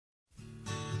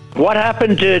What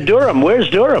happened to Durham? Where's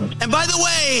Durham? And by the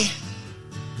way,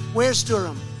 where's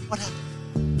Durham? What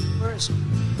happened? Where is he?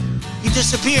 He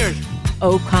disappeared.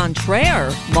 Au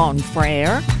contraire, mon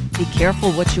frère. Be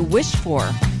careful what you wish for,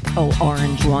 oh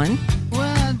orange one. Well,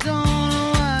 I don't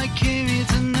know why I came here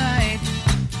tonight.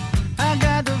 I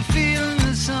got the feeling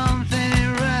that something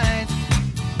ain't right.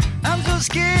 I'm so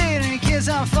scared in case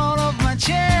I fall off my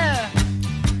chair.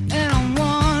 And I'm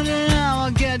wondering how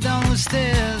I'll get down the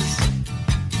stairs.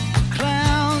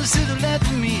 Clowns to the left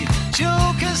of me,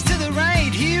 jokers to the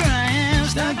right. Here I am,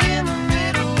 stuck in the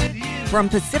middle with you. From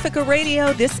Pacifica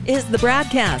Radio, this is the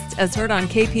Bradcast, as heard on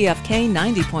KPFK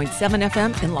 90.7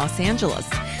 FM in Los Angeles.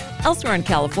 Elsewhere in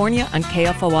California on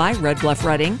KFOI, Red Bluff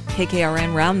Redding,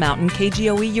 KKRN Round Mountain,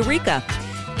 KGOE Eureka.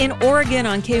 In Oregon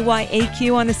on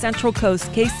KYAQ on the Central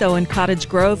Coast, KSO in Cottage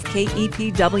Grove,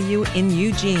 KEPW in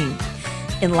Eugene.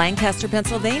 In Lancaster,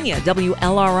 Pennsylvania,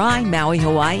 WLRI, Maui,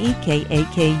 Hawaii,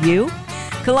 KAKU.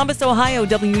 Columbus, Ohio,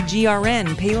 WGRN.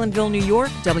 Palinville, New York,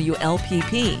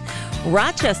 WLPP.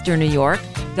 Rochester, New York,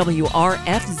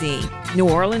 WRFZ. New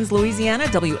Orleans, Louisiana,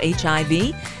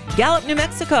 WHIV. Gallup, New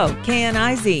Mexico,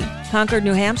 KNIZ. Concord,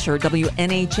 New Hampshire,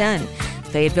 WNHN.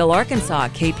 Fayetteville, Arkansas,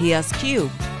 KPSQ.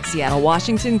 Seattle,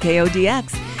 Washington,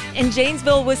 KODX. In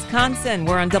Janesville, Wisconsin,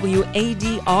 we're on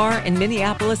WADR. In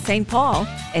Minneapolis, St. Paul,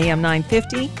 AM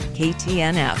 950,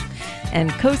 KTNF. And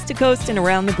coast to coast and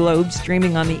around the globe,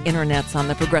 streaming on the internets on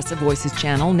the Progressive Voices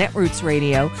channel, Netroots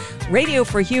Radio, Radio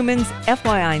for Humans,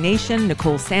 FYI Nation,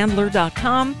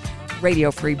 NicoleSandler.com, Radio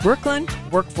Free Brooklyn,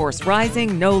 Workforce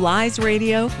Rising, No Lies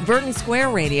Radio, Verdant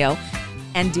Square Radio,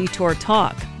 and Detour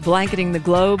Talk, blanketing the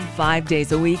globe 5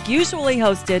 days a week, usually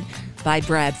hosted by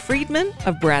Brad Friedman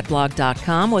of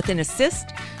BradBlog.com with an assist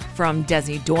from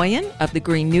Desi Doyen of the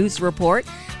Green News Report.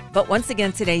 But once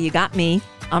again today, you got me.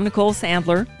 I'm Nicole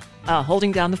Sandler,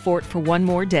 holding down the fort for one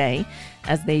more day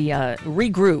as they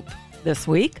regroup this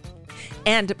week.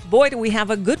 And boy, do we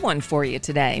have a good one for you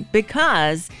today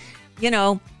because,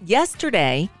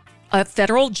 yesterday, a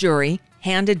federal jury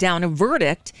handed down a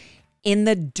verdict in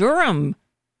the Durham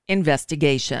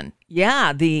investigation.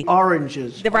 Yeah, the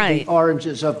Oranges. Right. The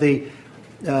oranges of the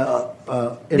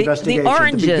investigation. The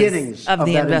oranges the beginnings of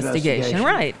the that investigation.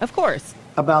 Right, of course.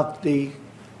 About the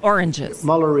oranges.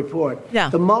 Mueller report. Yeah.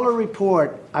 The Mueller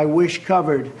report, I wish,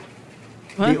 covered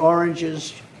the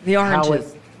oranges. The oranges. How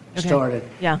it started.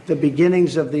 Yeah. The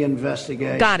beginnings of the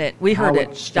investigation. Got it. We heard how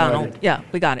it, Donald. Yeah,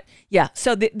 we got it. Yeah.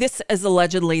 So this is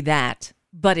allegedly that,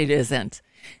 but it isn't.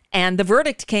 And the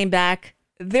verdict came back.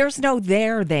 There's no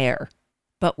there.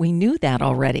 But we knew that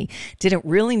already. Did it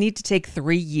really need to take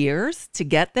 3 years to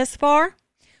get this far?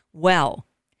 Well,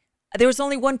 there was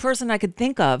only one person I could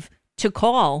think of to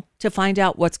call to find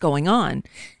out what's going on,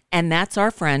 and that's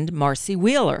our friend Marcy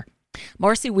Wheeler.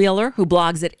 Marcy Wheeler, who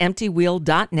blogs at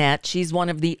emptywheel.net. She's one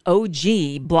of the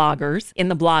OG bloggers in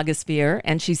the blogosphere,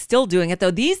 and she's still doing it, though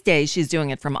these days she's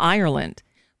doing it from Ireland.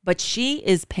 But she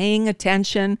is paying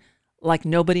attention like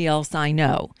nobody else I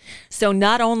know. So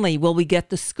not only will we get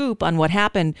the scoop on what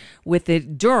happened with the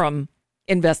Durham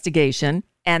investigation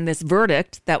and this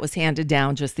verdict that was handed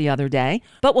down just the other day,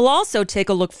 but we'll also take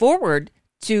a look forward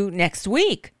to next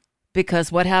week.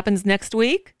 Because what happens next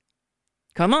week?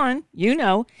 Come on,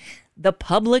 the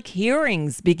public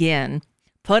hearings begin,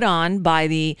 put on by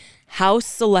the House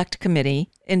Select Committee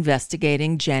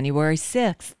investigating January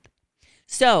 6th.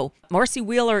 So Marcy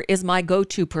Wheeler is my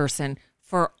go-to person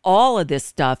for all of this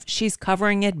stuff. She's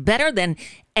covering it better than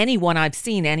anyone I've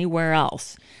seen anywhere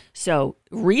else. So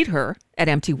read her at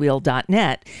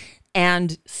emptywheel.net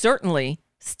and certainly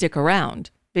stick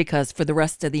around because for the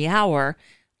rest of the hour,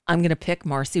 I'm going to pick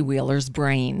Marcy Wheeler's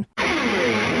brain.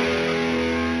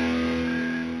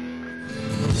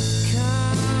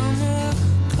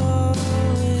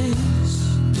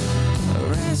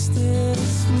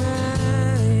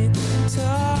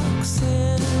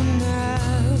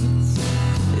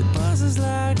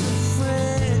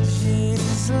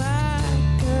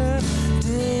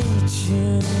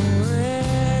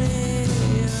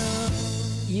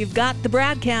 You've got the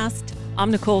Bradcast. I'm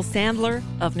Nicole Sandler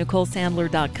of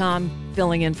NicoleSandler.com,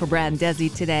 filling in for Brad and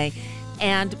Desi today.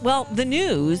 And, well, the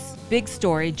news, big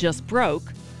story, just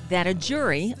broke that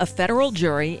a federal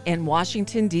jury in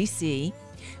Washington, D.C.,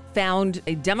 found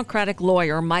a Democratic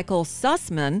lawyer, Michael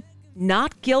Sussman,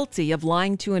 not guilty of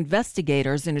lying to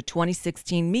investigators in a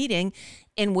 2016 meeting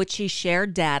in which he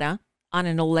shared data on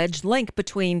an alleged link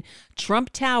between Trump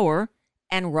Tower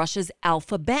and Russia's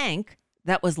Alpha Bank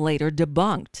that was later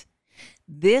debunked.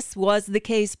 This was the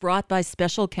case brought by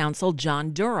special counsel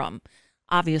John Durham,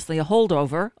 obviously a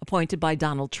holdover appointed by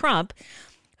Donald Trump,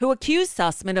 who accused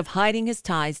Sussman of hiding his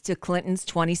ties to Clinton's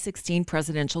 2016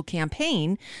 presidential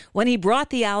campaign when he brought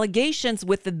the allegations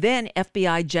with the then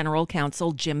FBI General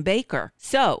Counsel Jim Baker.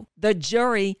 So the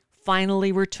jury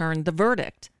finally returned the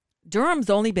verdict. Durham's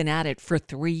only been at it for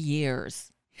 3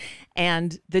 years,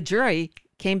 and the jury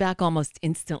came back almost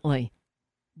instantly.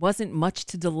 Wasn't much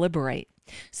to deliberate.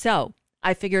 So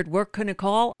I figured work couldn't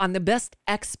call on the best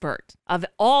expert of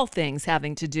all things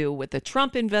having to do with the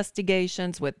Trump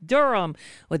investigations, with Durham,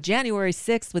 with January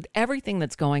 6th, with everything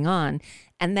that's going on.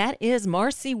 And that is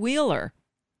Marcy Wheeler.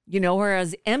 You know her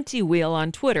as Empty Wheel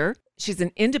on Twitter. She's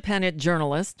an independent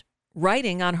journalist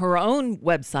writing on her own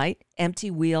website,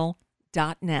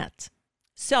 emptywheel.net.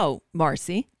 So,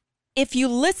 Marcy, if you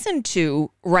listen to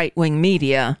right-wing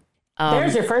media...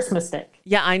 There's your first mistake.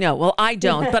 Yeah, I know. Well, I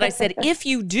don't. But I said, if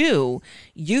you do,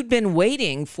 you'd been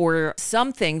waiting for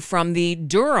something from the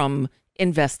Durham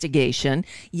investigation.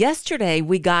 Yesterday,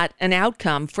 we got an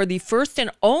outcome for the first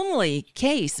and only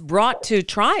case brought to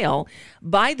trial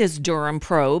by this Durham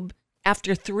probe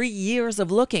after 3 years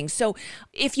of looking. So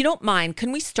if you don't mind,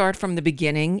 can we start from the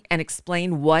beginning and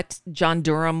explain what John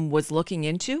Durham was looking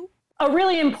into? A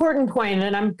really important point,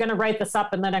 and I'm going to write this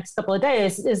up in the next couple of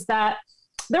days, is that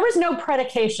there was no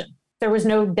predication. There was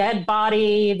no dead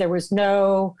body. There was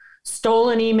no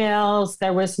stolen emails.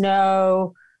 There was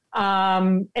no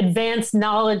advanced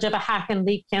knowledge of a hack and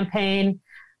leak campaign.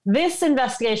 This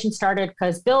investigation started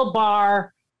because Bill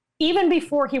Barr, even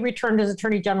before he returned as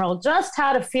Attorney General, just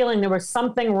had a feeling there was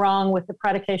something wrong with the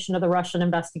predication of the Russian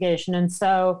investigation. And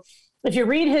so if you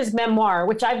read his memoir,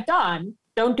 which I've done,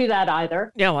 don't do that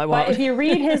either. No, I won't. But if you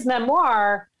read his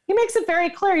memoir, he makes it very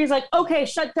clear. He's like, okay,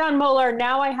 shut down Mueller.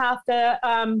 Now I have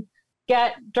to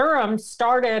get Durham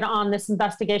started on this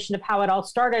investigation of how it all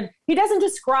started. He doesn't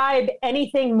describe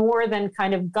anything more than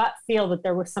kind of gut feel that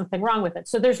there was something wrong with it.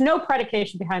 So there's no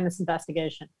predication behind this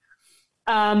investigation.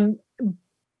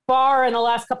 Barr in the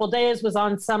last couple of days was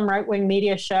on some right-wing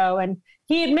media show, and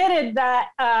he admitted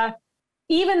that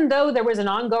even though there was an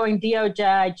ongoing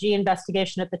DOJ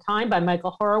investigation at the time by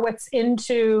Michael Horowitz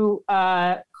into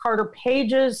Carter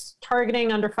Page's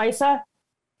targeting under FISA,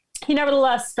 he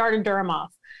nevertheless started Durham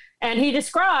off. And he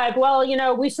described, well, you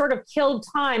know, we sort of killed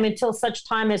time until such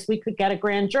time as we could get a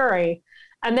grand jury.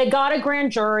 And they got a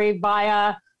grand jury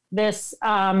via this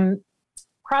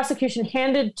prosecution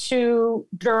handed to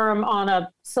Durham on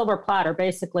a silver platter,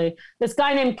 basically. This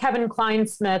guy named Kevin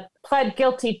Kleinsmith pled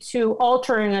guilty to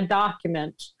altering a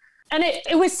document. And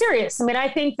it was serious. I mean, I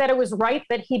think that it was right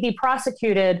that he be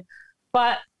prosecuted,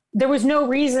 but there was no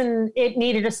reason it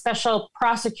needed a special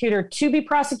prosecutor to be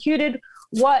prosecuted.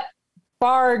 What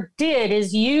Barr did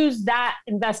is use that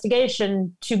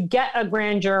investigation to get a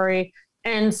grand jury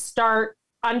and start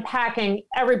unpacking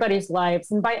everybody's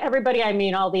lives. And by everybody, I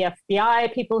mean all the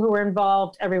FBI people who were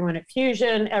involved, everyone at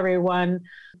Fusion, everyone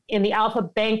in the Alpha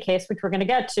Bank case, which we're going to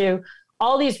get to,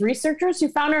 all these researchers who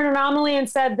found an anomaly and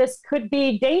said, this could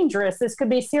be dangerous, this could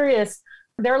be serious.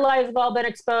 Their lives have all been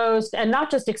exposed, and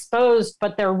not just exposed,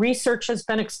 but their research has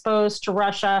been exposed to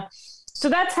Russia. So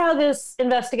that's how this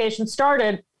investigation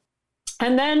started.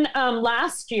 And then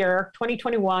last year,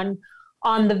 2021,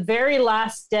 on the very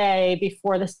last day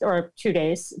before this, or 3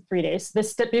 days,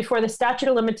 before the statute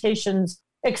of limitations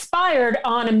expired,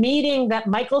 on a meeting that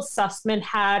Michael Sussman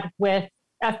had with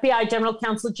FBI General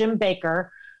Counsel Jim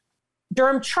Baker,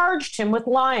 Durham charged him with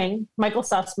lying, Michael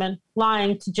Sussman,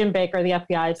 lying to Jim Baker, the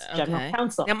FBI's General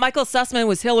Counsel. Now, Michael Sussman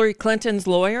was Hillary Clinton's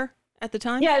lawyer at the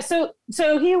time? Yeah, so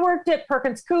he worked at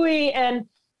Perkins Coie, and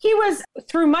he was,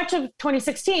 through much of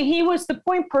 2016, he was the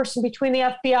point person between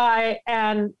the FBI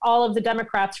and all of the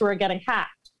Democrats who were getting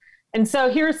hacked. And so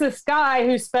here's this guy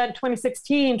who spent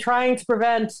 2016 trying to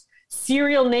prevent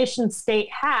serial nation state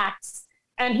hacks,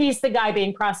 and he's the guy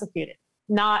being prosecuted,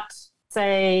 not,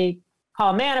 say,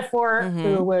 Paul Manafort,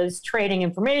 who was trading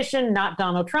information, not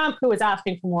Donald Trump, who was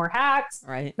asking for more hacks,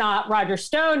 right, not Roger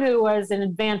Stone, who was in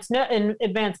advanced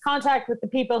contact with the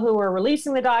people who were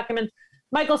releasing the documents.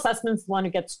 Michael Sussman's the one who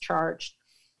gets charged.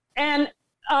 And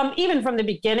even from the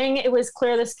beginning, it was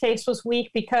clear this case was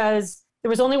weak because there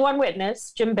was only one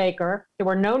witness, Jim Baker. There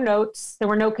were no notes. There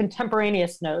were no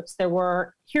contemporaneous notes. There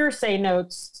were hearsay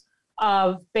notes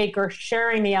of Baker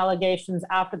sharing the allegations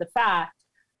after the fact.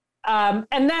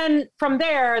 And then from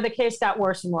there, the case got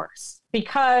worse and worse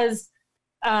because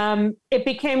it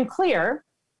became clear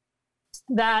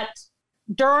that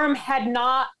Durham had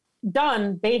not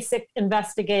done basic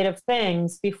investigative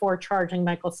things before charging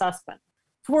Michael Sussman.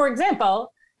 For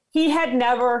example, he had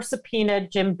never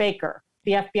subpoenaed Jim Baker,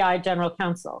 the FBI General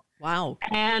Counsel. Wow.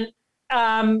 And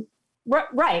and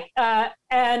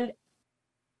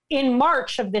in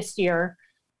March of this year,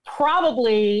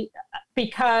 probably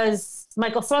because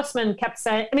Michael Sussman kept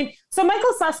saying, so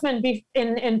Michael Sussman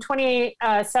in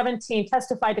 2017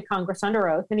 testified to Congress under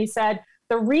oath, and he said,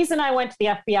 the reason I went to the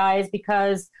FBI is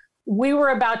because we were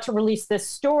about to release this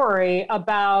story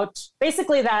about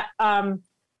basically that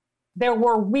there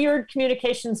were weird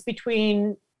communications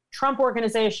between Trump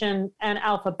Organization and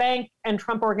Alpha Bank and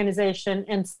Trump Organization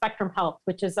and Spectrum Health,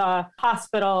 which is a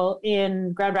hospital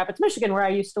in Grand Rapids, Michigan, where I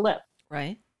used to live.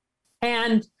 Right.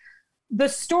 And the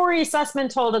story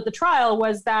Sussman told at the trial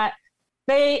was that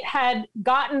they had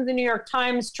gotten the New York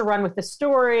Times to run with the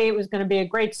story. It was going to be a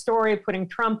great story, putting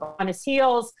Trump on his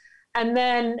heels. And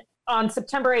then on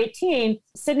September 18th,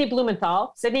 Sidney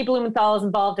Blumenthal is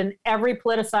involved in every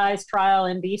politicized trial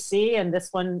in DC, and this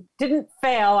one didn't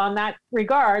fail on that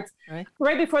regards.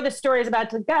 Right before the story is about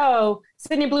to go,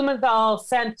 Sidney Blumenthal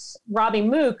sent Robbie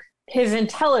Mook his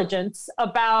intelligence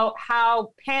about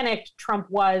how panicked Trump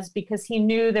was because he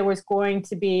knew there was going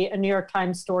to be a New York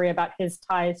Times story about his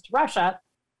ties to Russia.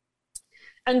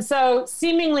 And so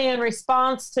seemingly in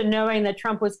response to knowing that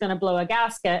Trump was going to blow a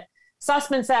gasket,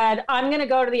 Sussman said, I'm going to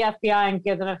go to the FBI and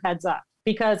give them a heads up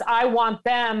because I want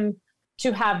them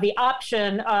to have the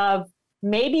option of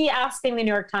maybe asking the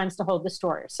New York Times to hold the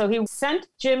story. So he sent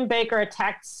Jim Baker a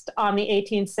text on the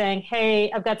 18th saying,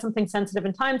 hey, I've got something sensitive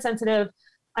and time sensitive.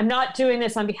 I'm not doing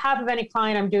this on behalf of any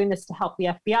client. I'm doing this to help the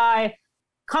FBI.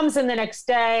 Comes in the next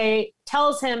day,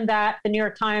 tells him that the New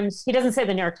York Times, he doesn't say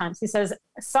the New York Times, he says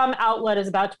some outlet is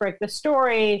about to break the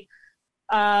story,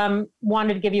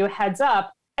 wanted to give you a heads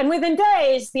up. And within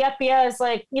days, the FBI is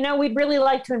like, we'd really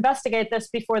like to investigate this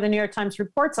before the New York Times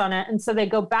reports on it. And so they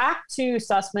go back to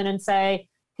Sussman and say,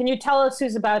 can you tell us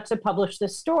who's about to publish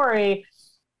this story?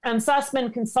 And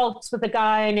Sussman consults with a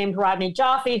guy named Rodney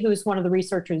Jaffe, who's one of the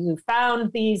researchers who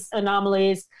found these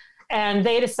anomalies. And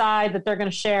they decide that they're going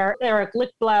to share Eric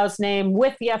Lichtblau's name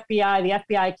with the FBI.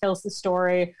 The FBI kills the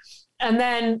story. And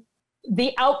then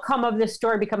the outcome of this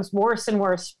story becomes worse and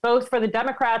worse, both for the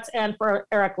Democrats and for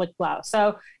Eric Lichtblau.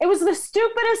 So it was the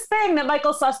stupidest thing that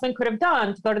Michael Sussman could have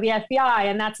done to go to the FBI.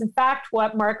 And that's, in fact,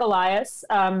 what Mark Elias,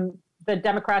 the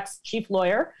Democrats' chief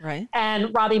lawyer, right,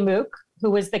 and Robbie Mook, who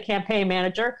was the campaign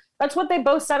manager, that's what they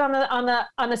both said on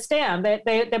the stand.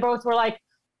 They both were like,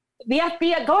 the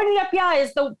FBI, going to the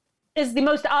FBI is the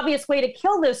most obvious way to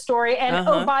kill this story. And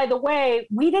oh, by the way,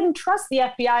 we didn't trust the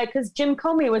FBI because Jim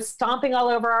Comey was stomping all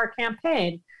over our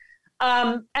campaign.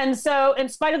 And so in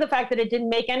spite of the fact that it didn't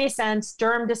make any sense,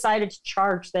 Durham decided to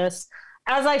charge this.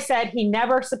 As I said, he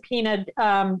never subpoenaed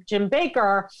Jim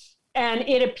Baker. And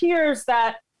it appears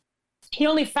that he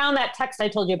only found that text I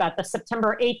told you about, the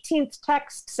September 18th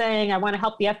text saying, I want to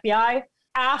help the FBI,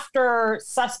 after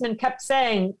Sussman kept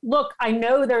saying, look, I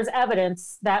know there's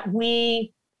evidence that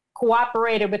we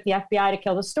cooperated with the FBI to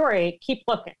kill the story. Keep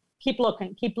looking, keep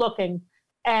looking, keep looking.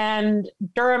 And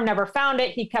Durham never found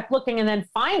it. He kept looking. And then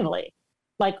finally,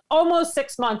 like almost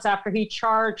 6 months after he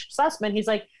charged Sussman, he's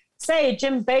like, say,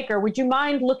 Jim Baker, would you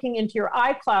mind looking into your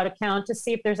iCloud account to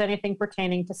see if there's anything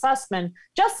pertaining to Sussman?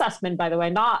 Just Sussman, by the way,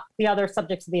 not the other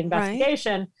subjects of the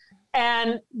investigation. Right.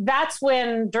 And that's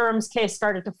when Durham's case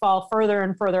started to fall further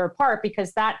and further apart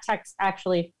because that text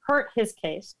actually hurt his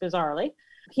case, bizarrely.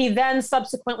 He then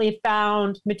subsequently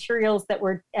found materials that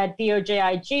were at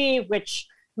DOJ-IG, which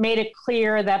made it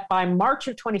clear that by March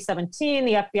of 2017,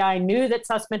 the FBI knew that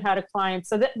Sussman had a client.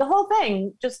 So the whole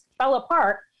thing just fell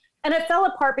apart. And it fell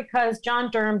apart because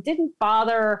John Durham didn't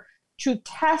bother to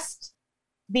test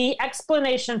the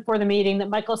explanation for the meeting that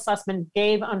Michael Sussman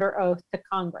gave under oath to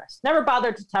Congress. Never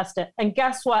bothered to test it. And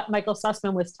guess what? Michael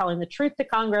Sussman was telling the truth to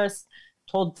Congress,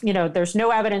 told, there's no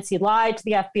evidence he lied to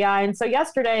the FBI. And so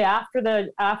yesterday, after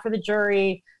the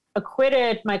jury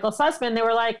acquitted Michael Sussman, they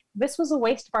were like, this was a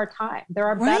waste of our time. There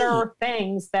are better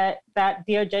things that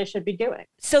DOJ should be doing.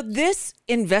 So this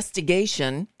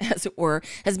investigation, as it were,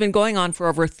 has been going on for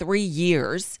over 3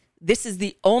 years. This is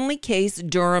the only case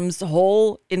Durham's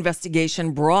whole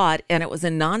investigation brought, and it was a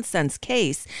nonsense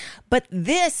case. But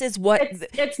this is what...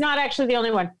 It's not actually the only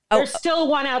one. There's still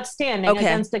one outstanding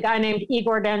against a guy named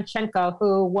Igor Danchenko,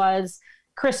 who was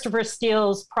Christopher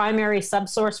Steele's primary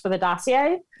subsource for the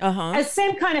dossier.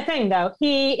 Same kind of thing, though.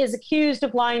 He is accused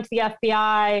of lying to the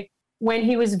FBI when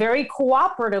he was very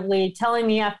cooperatively telling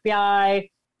the FBI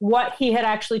what he had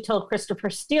actually told Christopher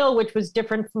Steele, which was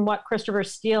different from what Christopher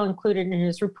Steele included in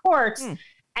his reports.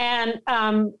 And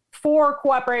for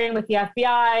cooperating with the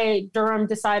FBI, Durham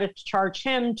decided to charge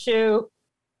him too.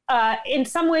 In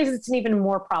some ways, it's an even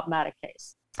more problematic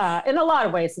case. In a lot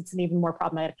of ways, it's an even more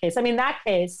problematic case. I mean, that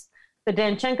case, the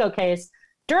Danchenko case,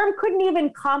 Durham couldn't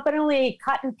even competently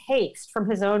cut and paste from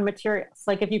his own materials.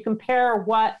 Like if you compare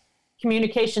what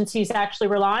communications he's actually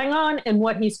relying on and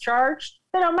what he's charged,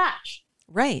 they don't match.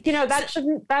 Right.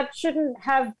 That shouldn't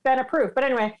have been approved. But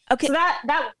anyway, okay. So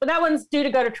that one's due to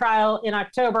go to trial in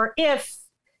October if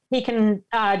he can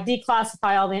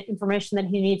declassify all the information that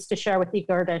he needs to share with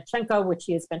Igor Danchenko, which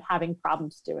he has been having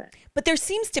problems doing. But there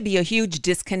seems to be a huge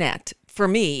disconnect for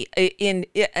me and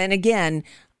again,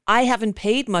 I haven't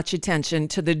paid much attention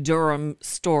to the Durham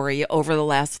story over the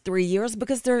last 3 years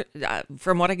because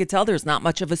from what I could tell, there's not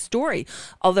much of a story.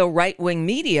 Although right-wing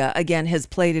media again has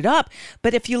played it up.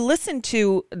 But if you listen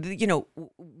to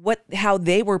how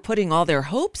they were putting all their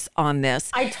hopes on this,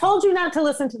 I told you not to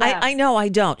listen to that. I know I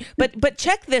don't. But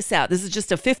check this out. This is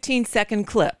just a 15-second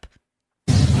clip.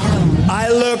 I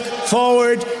look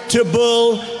forward to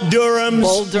Bull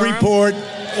Durham's report.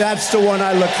 That's the one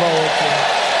I look forward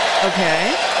to.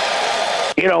 Okay.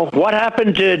 What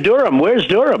happened to Durham? Where's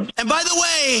Durham? And by the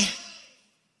way,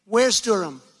 where's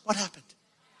Durham? What happened?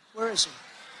 Where is he?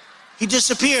 He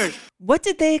disappeared. What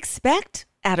did they expect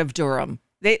out of Durham?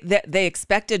 They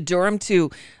expected Durham to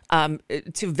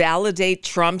validate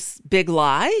Trump's big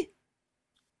lie?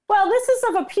 Well, this is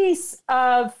of a piece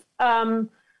of,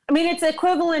 it's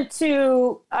equivalent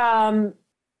to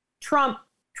Trump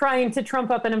trying to trump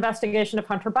up an investigation of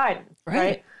Hunter Biden,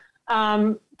 right?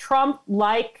 Trump,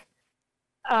 like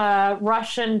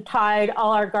Russian-tied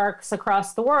oligarchs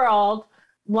across the world,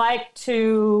 like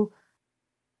to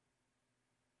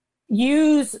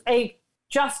use a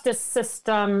justice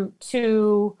system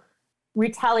to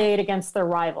retaliate against their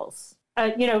rivals.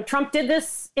 Trump did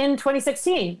this in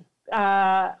 2016,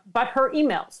 but her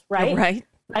emails, right? Right.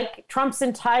 Like Trump's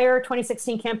entire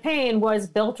 2016 campaign was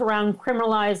built around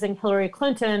criminalizing Hillary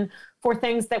Clinton for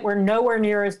things that were nowhere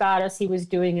near as bad as he was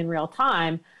doing in real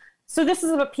time. So this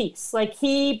is of a piece. Like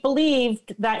he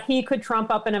believed that he could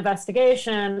trump up an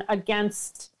investigation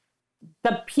against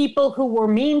the people who were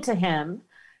mean to him.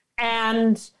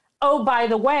 And, oh, by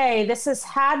the way, this has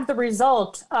had the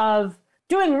result of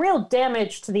doing real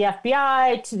damage to the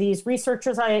FBI, to these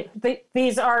researchers.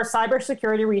 These are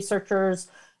cybersecurity researchers.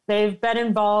 They've been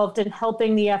involved in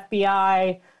helping the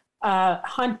FBI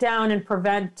hunt down and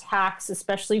prevent attacks,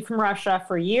 especially from Russia,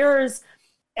 for years.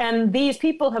 And these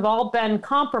people have all been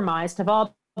compromised, have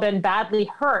all been badly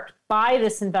hurt by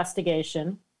this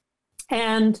investigation.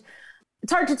 And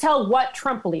it's hard to tell what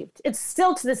Trump believed. It's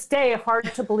still to this day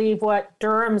hard to believe what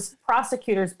Durham's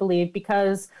prosecutors believe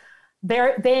because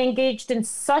they engaged in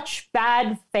such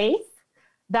bad faith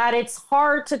that it's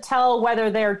hard to tell whether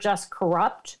they're just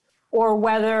corrupt or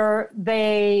whether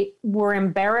they were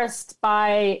embarrassed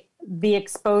by the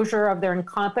exposure of their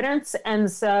incompetence and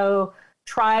so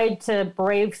tried to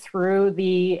brave through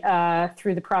the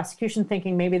prosecution,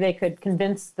 thinking maybe they could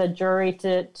convince the jury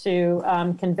to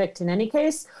convict in any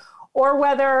case, or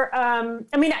whether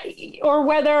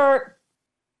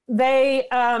they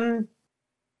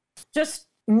just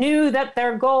knew that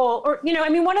their goal,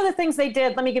 one of the things they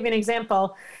did. Let me give you an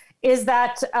example. Is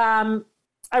that I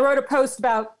wrote a post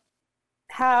about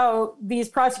how these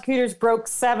prosecutors broke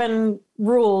 7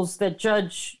 rules that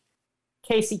Judge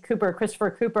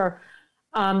Christopher Cooper,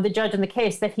 the judge in the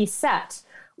case, that he set.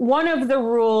 One of the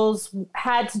rules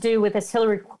had to do with this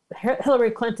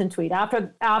Hillary Clinton tweet.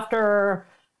 After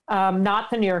not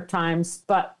the New York Times,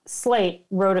 but Slate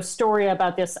wrote a story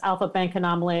about this Alpha Bank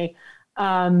anomaly.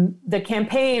 The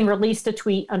campaign released a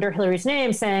tweet under Hillary's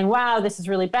name saying, wow, this is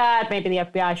really bad. Maybe the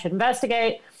FBI should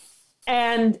investigate.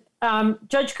 And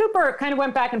Judge Cooper kind of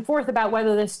went back and forth about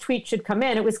whether this tweet should come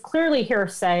in. It was clearly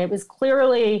hearsay. It was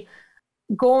clearly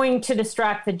going to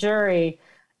distract the jury.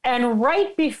 And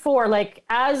right before,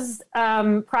 as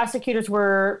prosecutors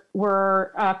were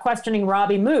questioning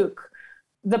Robbie Mook,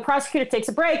 the prosecutor takes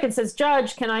a break and says,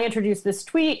 Judge, can I introduce this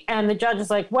tweet? And the judge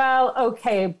is like, well,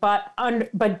 okay, but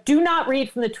do not read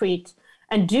from the tweet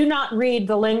and do not read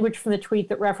the language from the tweet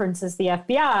that references the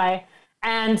FBI.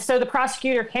 And so the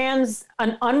prosecutor hands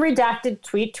an unredacted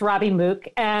tweet to Robbie Mook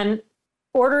and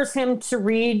orders him to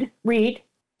read,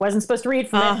 wasn't supposed to read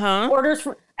from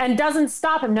it, and doesn't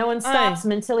stop him. No one stops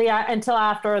him until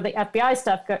after the FBI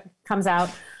stuff comes out.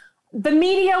 The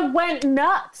media went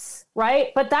nuts,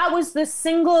 right? But that was the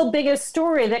single biggest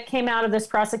story that came out of this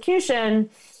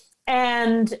prosecution,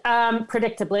 and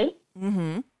predictably.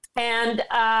 Mm-hmm.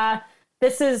 And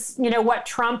this is, what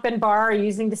Trump and Barr are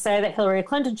using to say that Hillary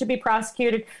Clinton should be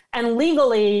prosecuted. And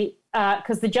legally,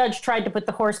 because the judge tried to put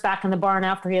the horse back in the barn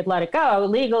after he had let it go,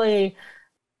 legally,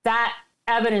 that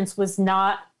evidence was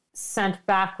not sent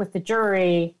back with the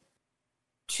jury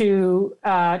to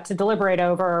deliberate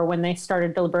over when they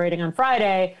started deliberating on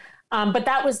Friday. But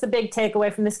that was the big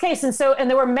takeaway from this case. And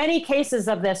there were many cases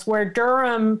of this where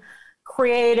Durham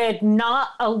created not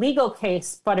a legal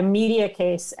case, but a media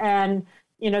case. And,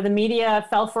 the media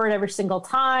fell for it every single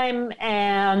time.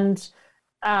 And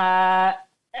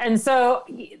so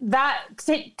that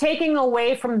taking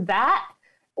away from that,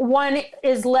 one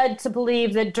is led to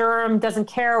believe that Durham doesn't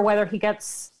care whether he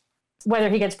gets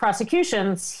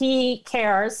prosecutions. He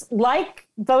cares, like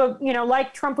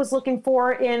Trump was looking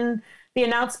for in the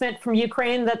announcement from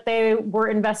Ukraine that they were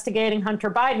investigating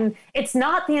Hunter Biden. It's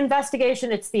not the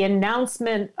investigation, it's the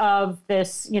announcement of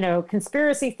this,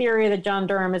 conspiracy theory that John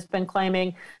Durham has been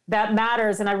claiming that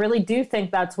matters. And I really do think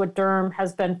that's what Durham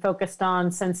has been focused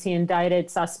on since he indicted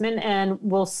Sussman. And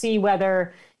we'll see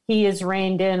whether he is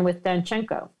reined in with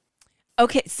Danchenko.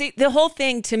 Okay, see, the whole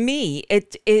thing to me,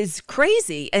 it is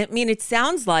crazy. I mean, it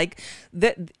sounds like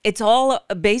that it's all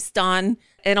based on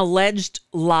an alleged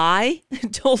lie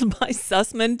told by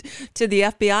Sussman to the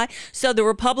FBI. So the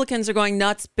Republicans are going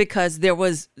nuts because they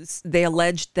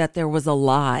alleged that there was a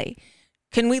lie.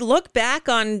 Can we look back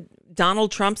on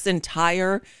Donald Trump's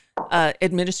entire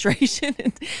administration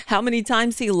and how many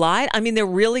times he lied? I mean, they're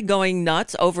really going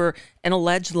nuts over an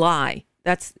alleged lie.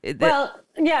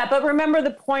 Yeah, but remember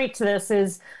the point to this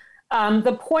is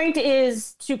the point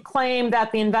is to claim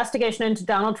that the investigation into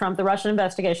Donald Trump, the Russian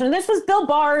investigation, and this was Bill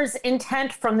Barr's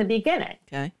intent from the beginning.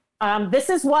 Okay. This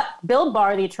is what Bill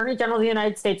Barr, the Attorney General of the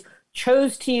United States,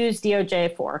 chose to use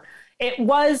DOJ for. It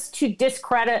was to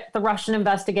discredit the Russian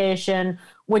investigation,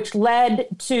 which led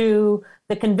to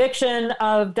the conviction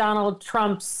of Donald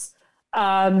Trump's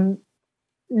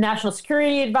national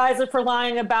security advisor for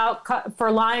lying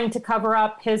to cover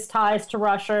up his ties to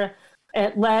Russia.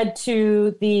 It led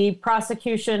to the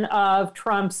prosecution of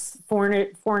Trump's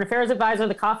foreign affairs advisor,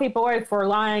 the coffee boy, for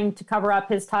lying to cover up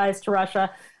his ties to Russia.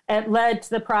 It led to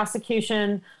the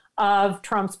prosecution of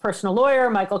Trump's personal lawyer,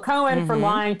 Michael Cohen, for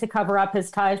lying to cover up his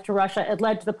ties to Russia. It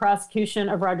led to the prosecution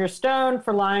of Roger Stone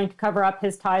for lying to cover up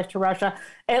his ties to Russia.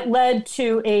 It led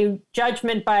to a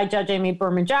judgment by Judge Amy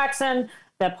Berman Jackson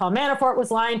that Paul Manafort was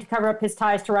lying to cover up his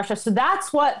ties to Russia. So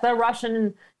that's what the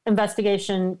Russian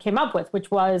investigation came up with,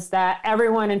 which was that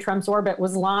everyone in Trump's orbit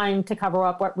was lying to cover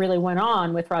up what really went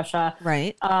on with Russia.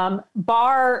 Right.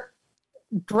 Barr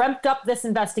dreamt up this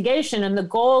investigation, and the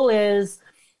goal is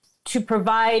to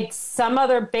provide some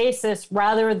other basis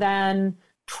rather than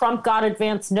Trump got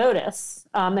advance notice.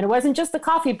 And it wasn't just the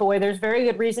coffee boy. There's very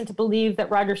good reason to believe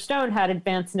that Roger Stone had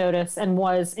advance notice and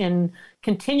was in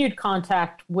continued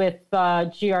contact with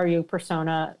GRU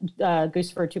persona,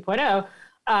 Guccifer 2.0,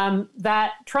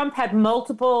 that Trump had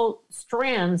multiple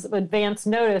strands of advance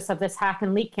notice of this hack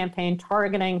and leak campaign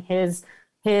targeting his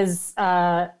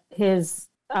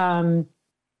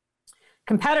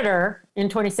competitor in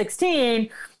 2016.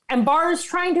 And Barr is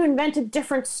trying to invent a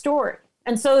different story.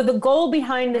 And so the goal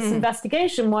behind this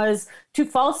investigation was to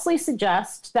falsely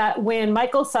suggest that when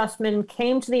Michael Sussman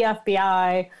came to the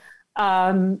FBI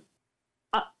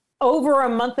over a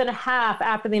month and a half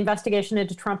after the investigation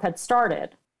into Trump had started,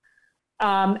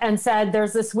 and said,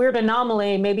 there's this weird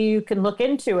anomaly, maybe you can look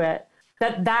into it,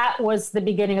 that was the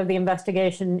beginning of the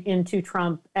investigation into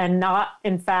Trump, and not,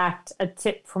 in fact, a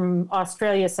tip from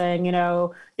Australia saying,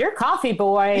 your coffee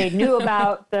boy knew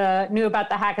about the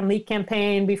hack and leak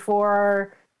campaign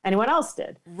before anyone else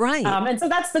did. Right. And so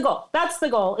that's the goal. That's the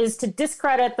goal, is to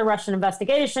discredit the Russian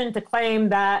investigation, to claim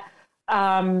that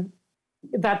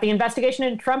that the investigation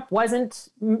into Trump wasn't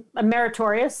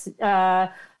meritorious.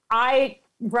 I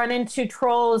run into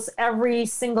trolls every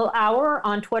single hour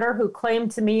on Twitter who claim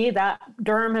to me that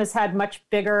Durham has had much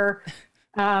bigger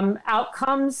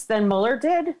outcomes than Mueller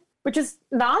did, which is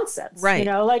nonsense. Right.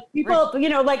 Like people,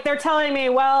 right. Like they're telling me,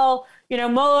 well,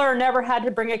 Mueller never had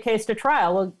to bring a case to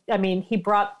trial. Well, I mean, he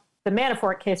brought the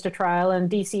Manafort case to trial, and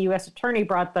DC U.S. attorney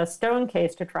brought the Stone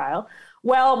case to trial.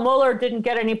 Well, Mueller didn't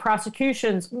get any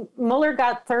prosecutions. Mueller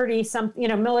got 30 some,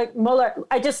 Mueller,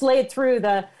 I just laid through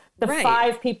the right.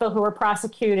 5 people who were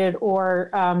prosecuted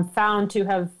or found to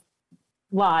have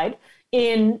lied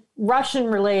in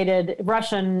Russian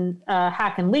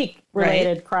hack and leak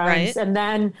related crimes, and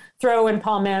then throw in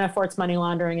Paul Manafort's money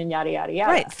laundering and yada, yada,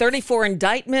 yada. Right. 34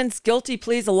 indictments, guilty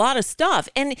pleas, a lot of stuff.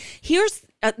 And here's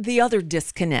the other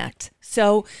disconnect.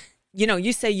 So,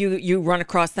 you say you run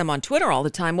across them on Twitter all the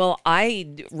time. Well,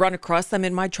 I run across them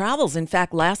in my travels. In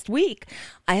fact, last week,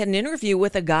 I had an interview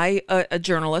with a guy, a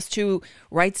journalist who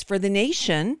writes for The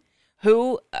Nation,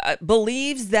 who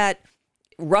believes that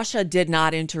Russia did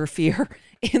not interfere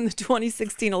in the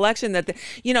 2016 election, that,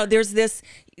 there's this,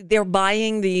 they're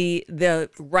buying the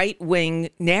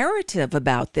right-wing narrative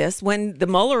about this when the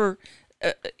Mueller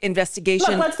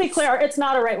investigation. Look, let's be clear. It's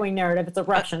not a right-wing narrative. It's a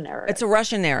Russian narrative. It's a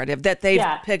Russian narrative that they've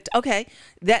picked. Okay,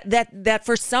 that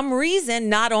for some reason,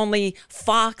 not only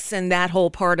Fox and that whole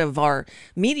part of our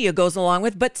media goes along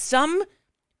with, but some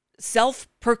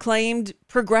self-proclaimed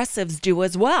progressives do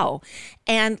as well.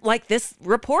 And like this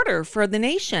reporter for The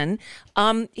Nation,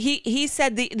 he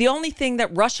said the only thing that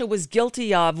Russia was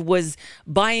guilty of was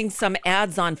buying some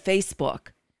ads on Facebook.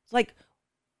 Like,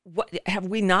 what, have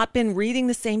we not been reading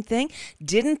the same thing?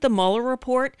 Didn't the Mueller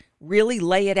report really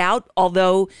lay it out,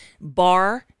 although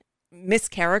Barr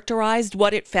mischaracterized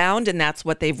what it found, and that's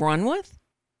what they've run with?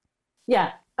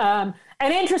 Yeah. And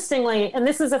interestingly, and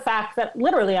this is a fact that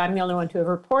literally I'm the only one to have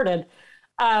reported,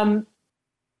 the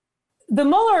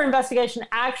Mueller investigation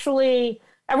actually,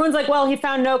 everyone's like, well, he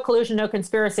found no collusion, no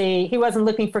conspiracy. He wasn't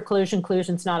looking for collusion.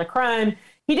 Collusion's not a crime.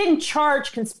 He didn't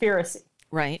charge conspiracy.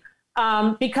 Right.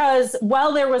 Because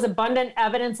while there was abundant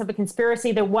evidence of a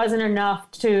conspiracy, there wasn't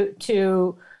enough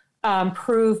to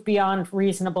prove beyond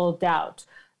reasonable doubt.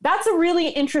 That's a really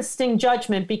interesting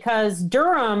judgment because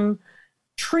Durham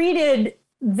treated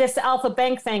this Alpha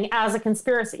Bank thing as a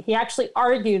conspiracy. He actually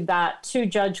argued that to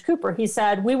Judge Cooper. He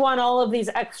said, we want all of these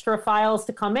extra files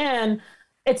to come in.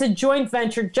 It's a joint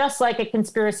venture, just like a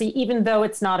conspiracy, even though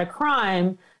it's not a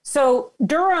crime. So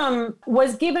Durham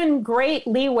was given great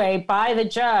leeway by the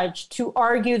judge to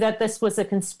argue that this was a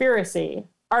conspiracy,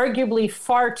 arguably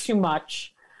far too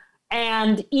much.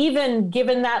 And even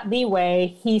given that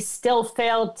leeway, he still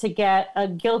failed to get a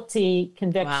guilty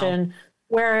conviction. Wow.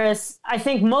 Whereas I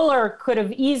think Mueller could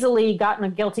have easily gotten a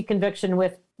guilty conviction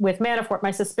with Manafort.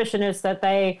 My suspicion is that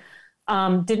they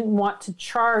didn't want to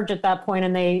charge at that point,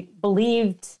 and they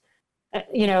believed,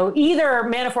 either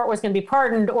Manafort was going to be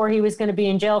pardoned or he was going to be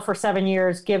in jail for 7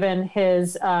 years, given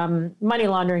his money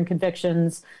laundering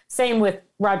convictions. Same with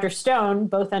Roger Stone.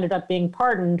 Both ended up being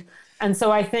pardoned. And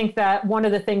so I think that one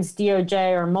of the things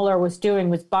DOJ or Mueller was doing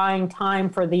was buying time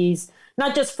for these,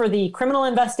 not just for the criminal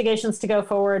investigations to go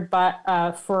forward, but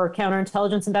for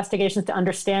counterintelligence investigations to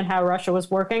understand how Russia was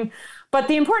working. But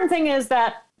the important thing is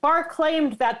that Barr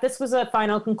claimed that this was a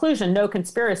final conclusion, no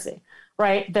conspiracy,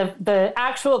 right? The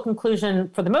actual conclusion,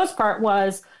 for the most part,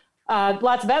 was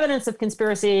lots of evidence of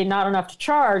conspiracy, not enough to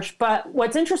charge. But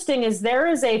what's interesting is there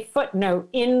is a footnote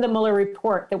in the Mueller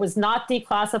report that was not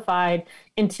declassified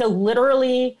until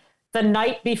literally the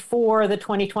night before the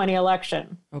 2020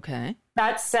 election. Okay.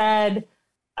 That said,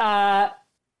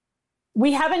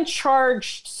 we haven't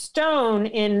charged Stone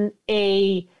in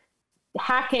a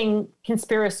hacking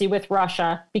conspiracy with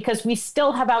Russia because we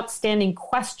still have outstanding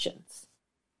questions.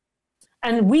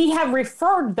 And we have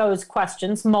referred those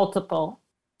questions, multiple,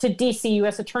 to DC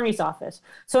U.S. Attorney's Office.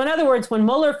 So in other words, when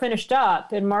Mueller finished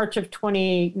up in March of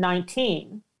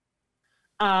 2019,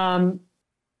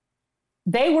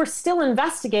 they were still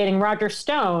investigating Roger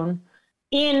Stone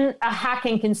in a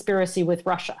hacking conspiracy with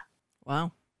Russia.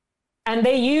 Wow. And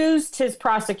they used his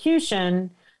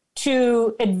prosecution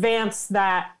to advance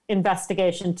that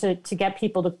investigation, to get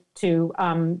people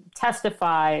to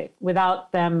testify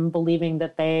without them believing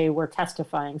that they were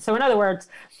testifying. So in other words,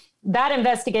 that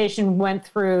investigation went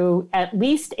through at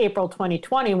least April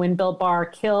 2020 when Bill Barr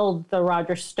killed the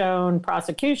Roger Stone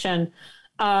prosecution.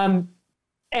 And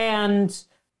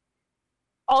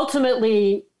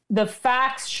ultimately, the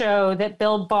facts show that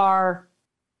Bill Barr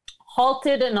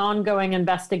halted an ongoing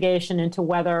investigation into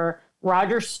whether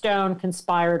Roger Stone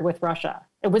conspired with Russia.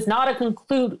 It was not a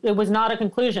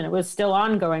conclusion. It was still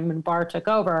ongoing when Barr took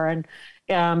over.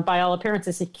 And by all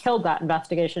appearances, he killed that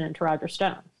investigation into Roger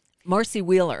Stone. Marcy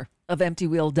Wheeler of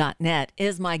EmptyWheel.net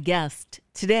is my guest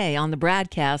today on the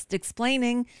Bradcast,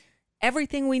 explaining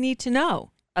everything we need to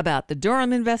know about the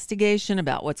Durham investigation,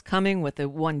 about what's coming with the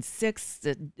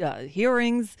 1/6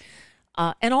 hearings,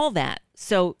 and all that.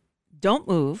 So don't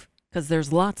move, because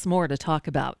there's lots more to talk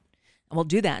about. And we'll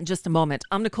do that in just a moment.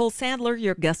 I'm Nicole Sandler,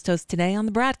 your guest host today on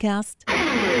the Bradcast.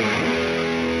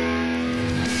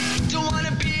 Don't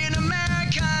wanna be an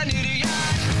American idiot.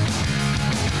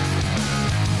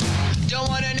 Don't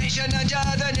want a nation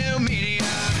under the new media.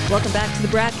 Welcome back to the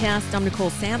Bradcast. I'm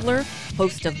Nicole Sandler,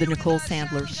 host of the Nicole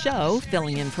Sandler Show,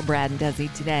 filling in for Brad and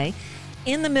Desi today.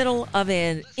 In the middle of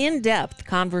an in-depth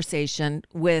conversation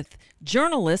with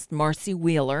journalist Marcy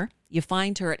Wheeler. You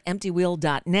find her at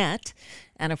EmptyWheel.net,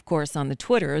 and of course on the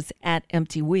Twitters at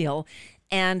EmptyWheel.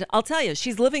 And I'll tell you,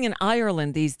 she's living in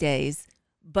Ireland these days,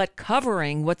 but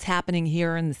covering what's happening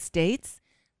here in the States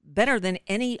better than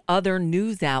any other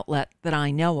news outlet that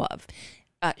I know of.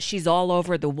 She's all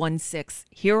over the 1/6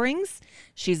 hearings.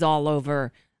 She's all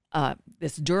over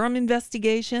this Durham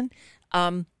investigation.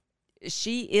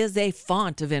 She is a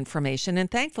font of information, and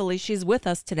thankfully she's with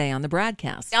us today on the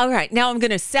Bradcast. All right, now I'm going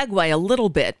to segue a little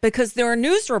bit because there are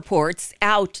news reports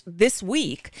out this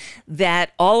week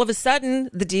that all of a sudden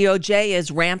the DOJ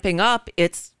is ramping up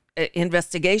its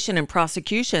investigation and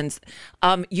prosecutions.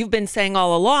 You've been saying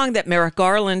all along that Merrick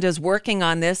Garland is working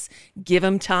on this. Give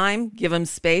him time, give him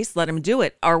space, let him do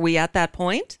it. Are we at that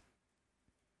point?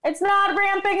 It's not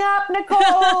ramping up,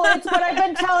 Nicole. It's what I've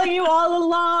been telling you all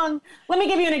along. Let me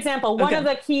give you an example. One of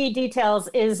the key details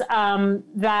is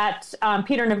that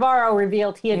Peter Navarro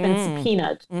revealed he had been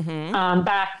subpoenaed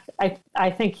back.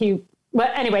 I think he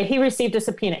received a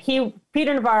subpoena.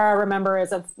 Peter Navarro, remember,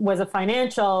 was a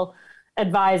financial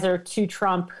advisor to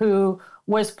Trump who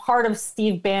was part of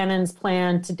Steve Bannon's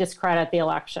plan to discredit the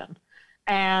election.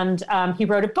 And he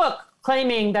wrote a book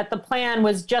claiming that the plan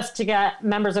was just to get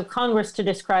members of Congress to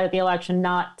discredit the election,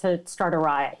 not to start a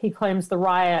riot. He claims the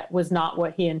riot was not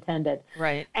what he intended.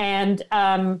 Right. And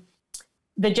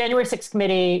the January 6th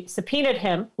committee subpoenaed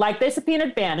him, like they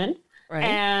subpoenaed Bannon. Right.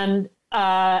 And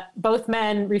both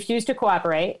men refused to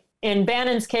cooperate. In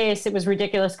Bannon's case, it was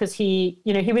ridiculous because he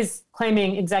was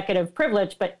claiming executive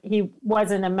privilege, but he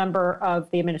wasn't a member of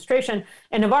the administration.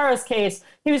 In Navarro's case,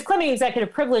 he was claiming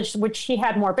executive privilege, which he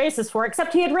had more basis for,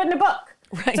 except he had written a book.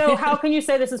 Right. So how can you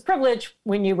say this is privilege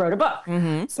when you wrote a book?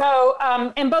 Mm-hmm. So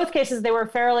in both cases, they were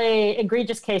fairly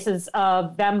egregious cases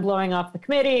of them blowing off the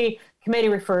committee. Committee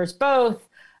refers both.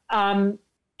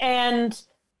 And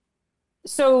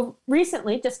so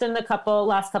recently, just in the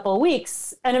last couple of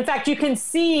weeks, and in fact, you can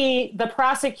see the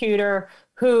prosecutor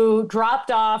who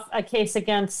dropped off a case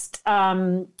against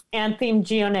Anthony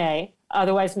Gione,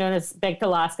 otherwise known as Baked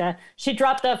Alaska. She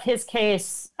dropped off his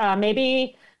case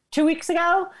maybe 2 weeks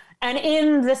ago, and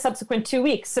in the subsequent 2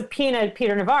 weeks, subpoenaed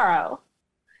Peter Navarro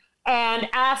and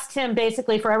asked him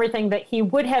basically for everything that he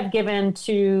would have given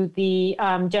to the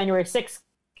January 6th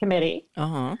committee.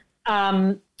 Uh-huh.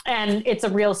 And it's a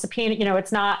real subpoena.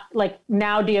 It's not like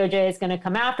now DOJ is going to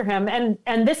come after him.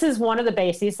 And this is one of the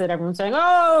bases that everyone's saying,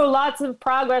 oh, lots of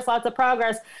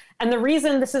progress. And the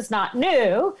reason this is not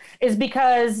new is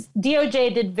because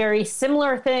DOJ did very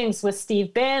similar things with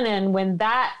Steve Bannon when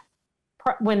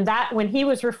he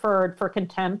was referred for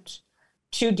contempt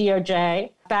to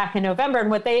DOJ back in November. And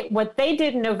what they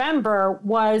did in November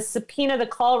was subpoena the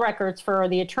call records for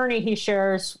the attorney he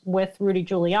shares with Rudy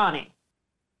Giuliani.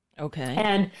 Okay.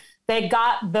 And they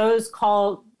got those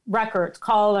call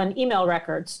and email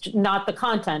records, not the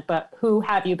content, but who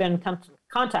have you been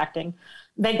contacting?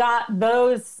 They got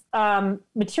those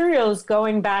materials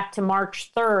going back to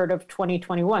March 3rd of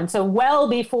 2021. So well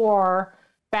before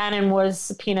Bannon was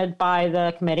subpoenaed by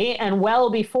the committee and well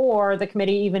before the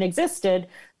committee even existed,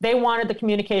 they wanted the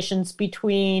communications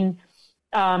between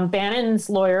Bannon's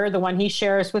lawyer, the one he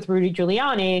shares with Rudy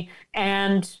Giuliani,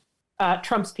 and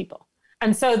Trump's people.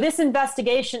 And so this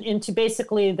investigation into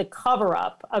basically the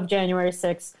cover-up of January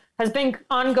 6th has been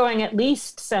ongoing at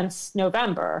least since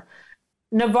November.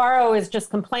 Navarro is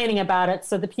just complaining about it.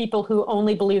 So the people who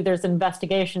only believe there's an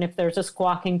investigation if there's a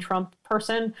squawking Trump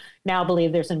person now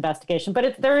believe there's an investigation.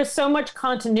 But there is so much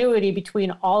continuity between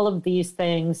all of these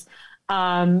things.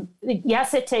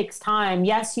 Yes, it takes time.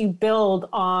 Yes, you build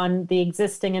on the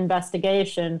existing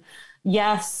investigation.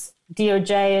 Yes,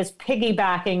 DOJ is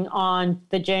piggybacking on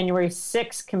the January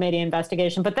 6th committee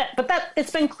investigation, but that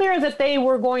it's been clear that they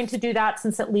were going to do that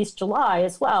since at least July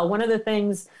as well. One of the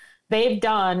things they've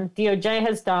done, DOJ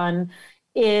has done,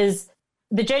 is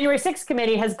the January 6th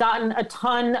committee has gotten a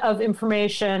ton of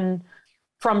information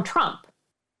from Trump.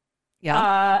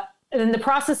 Yeah. And the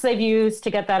process they've used to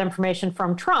get that information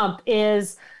from Trump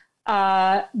is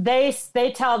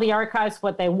they tell the archives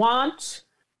what they want.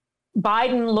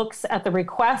 Biden looks at the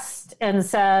request and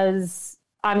says,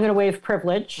 I'm going to waive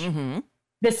privilege. Mm-hmm.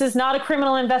 This is not a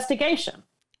criminal investigation.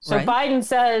 So right. Biden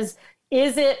says,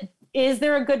 is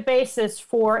there a good basis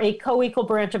for a co-equal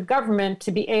branch of government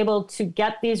to be able to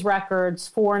get these records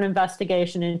for an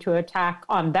investigation into attack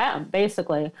on them,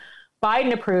 basically?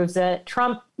 Biden approves it.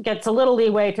 Trump gets a little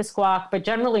leeway to squawk, but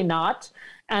generally not.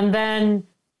 And then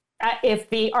if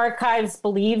the archives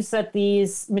believes that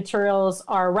these materials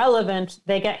are relevant,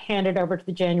 they get handed over to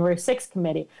the January 6th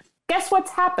committee. Guess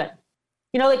what's happened?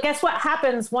 Guess what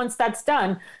happens once that's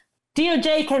done?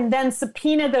 DOJ can then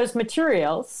subpoena those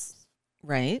materials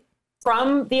right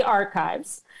from the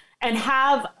archives and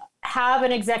have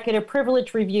an executive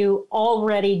privilege review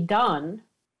already done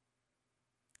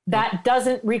that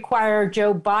doesn't require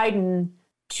Joe Biden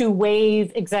to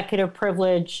waive executive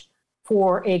privilege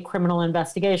for a criminal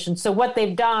investigation. So what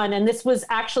they've done, and this was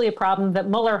actually a problem that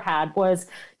Mueller had, was,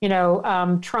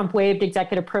 Trump waived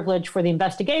executive privilege for the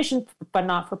investigation, but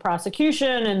not for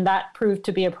prosecution. And that proved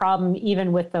to be a problem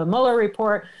even with the Mueller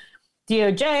report.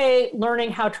 DOJ,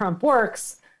 learning how Trump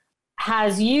works,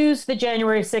 has used the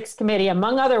January 6th committee,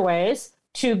 among other ways,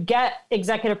 to get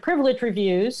executive privilege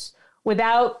reviews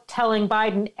without telling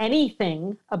Biden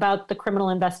anything about the criminal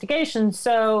investigation.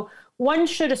 So one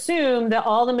should assume that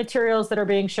all the materials that are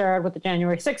being shared with the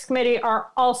January 6th committee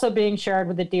are also being shared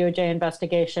with the DOJ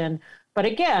investigation. But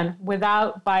again,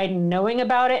 without Biden knowing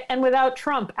about it and without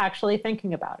Trump actually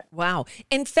thinking about it. Wow.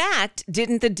 In fact,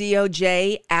 didn't the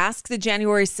DOJ ask the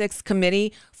January 6th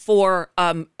committee for,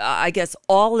 I guess,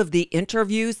 all of the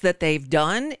interviews that they've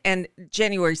done? And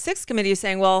January 6th committee is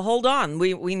saying, well, hold on,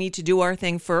 we need to do our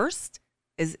thing first.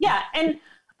 Yeah. And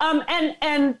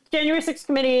January 6th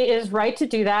committee is right to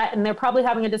do that. And they're probably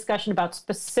having a discussion about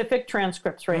specific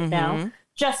transcripts right now.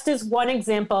 Just as one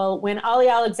example, when Ali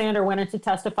Alexander went in to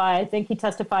testify, I think he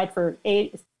testified for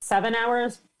 6 or 7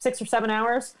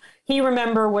 hours. He,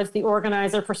 remember, was the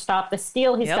organizer for Stop the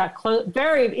Steal. He's got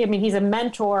he's a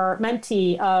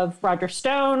mentee of Roger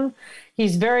Stone. He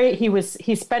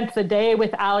spent the day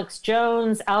with Alex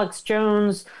Jones. Alex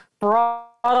Jones brought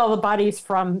all the bodies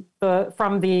from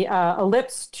the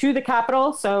ellipse to the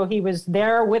Capitol. So he was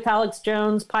there with Alex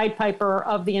Jones, Pied Piper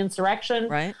of the insurrection.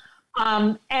 Right.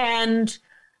 And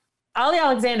Ali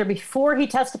Alexander, before he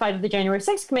testified to the January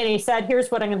 6th committee, said, here's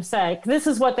what I'm going to say. This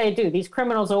is what they do. These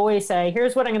criminals always say,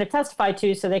 here's what I'm going to testify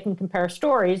to so they can compare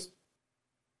stories.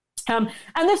 And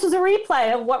this was a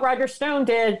replay of what Roger Stone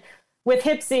did with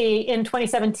Hipsy in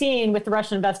 2017 with the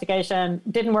Russian investigation.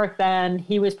 Didn't work then.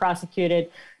 He was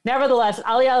prosecuted. Nevertheless,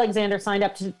 Ali Alexander signed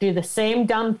up to do the same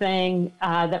dumb thing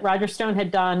that Roger Stone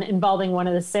had done, involving one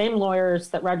of the same lawyers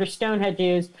that Roger Stone had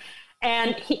used.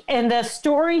 And the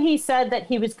story he said that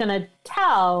he was going to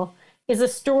tell is a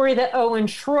story that Owen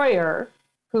Schroyer,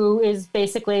 who is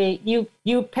basically,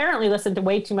 you apparently listen to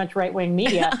way too much right-wing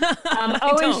media.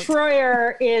 Owen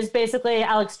Schroyer is basically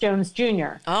Alex Jones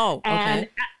Jr. Oh, okay. And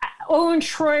Owen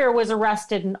Schroyer was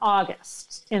arrested in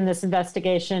August in this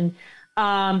investigation,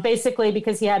 basically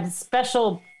because he had a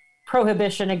special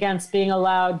prohibition against being a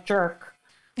loud jerk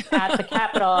at the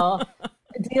Capitol.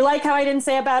 Do you like how I didn't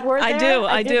say a bad word there?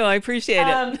 I do. I appreciate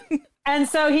it. And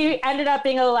so he ended up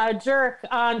being a loud jerk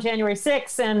on January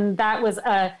 6th, and that was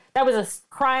a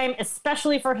crime,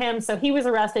 especially for him. So he was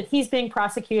arrested. He's being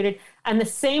prosecuted. And the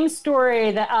same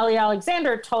story that Ali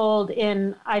Alexander told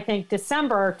in, I think,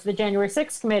 December to the January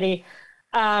 6th committee,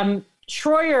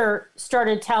 Schroyer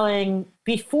started telling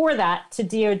before that to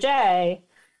DOJ,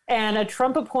 and a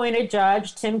Trump-appointed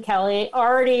judge, Tim Kelly,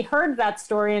 already heard that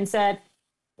story and said,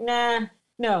 nah,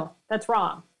 no, that's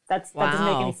wrong. That doesn't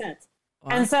make any sense.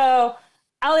 Wow. And so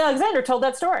Ali Alexander told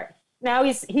that story. Now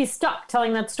he's stuck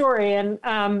telling that story.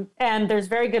 And there's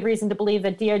very good reason to believe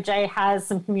that DOJ has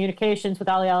some communications with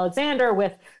Ali Alexander,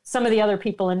 with some of the other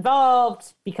people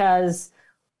involved, because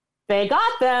they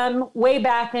got them way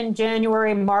back in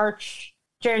January and March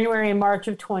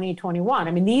of 2021.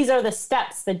 I mean, these are the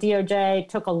steps that DOJ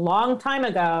took a long time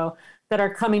ago that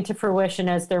are coming to fruition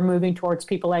as they're moving towards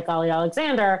people like Ali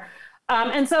Alexander.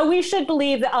 And so we should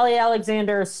believe that Ali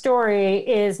Alexander's story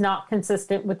is not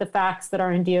consistent with the facts that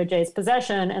are in DOJ's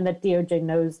possession, and that DOJ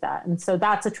knows that. And so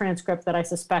that's a transcript that I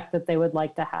suspect that they would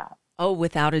like to have. Oh,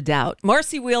 without a doubt.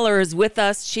 Marcy Wheeler is with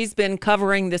us. She's been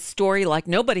covering this story like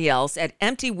nobody else at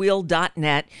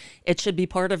emptywheel.net. It should be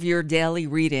part of your daily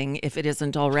reading if it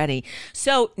isn't already.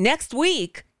 So next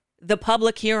week, the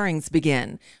public hearings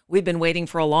begin. We've been waiting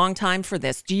for a long time for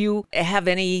this. Do you have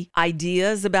any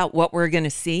ideas about what we're going to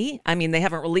see? I mean, they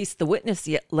haven't released the witness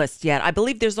list yet. I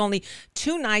believe there's only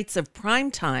 2 nights of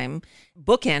primetime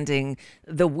bookending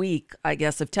the week, I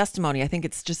guess, of testimony. I think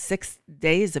it's just 6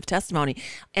 days of testimony.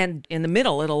 And in the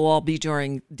middle, it'll all be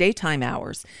during daytime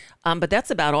hours. But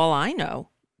that's about all I know.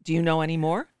 Do you know any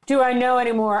more? Do I know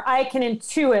any more? I can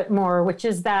intuit more, which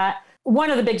is that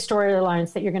one of the big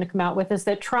storylines that you're going to come out with is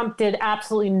that Trump did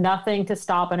absolutely nothing to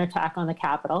stop an attack on the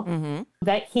Capitol,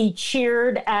 that he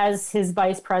cheered as his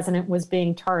vice president was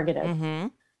being targeted,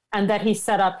 and that he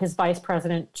set up his vice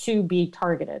president to be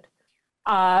targeted.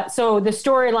 So the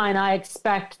storyline I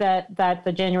expect that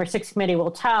the January 6th committee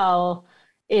will tell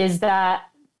is that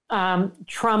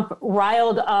Trump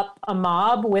riled up a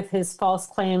mob with his false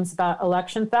claims about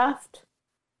election theft.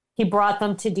 He brought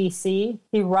them to D.C.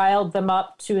 He riled them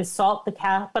up to assault the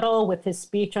Capitol with his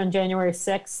speech on January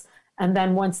 6th. And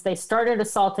then once they started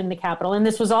assaulting the Capitol, and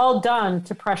this was all done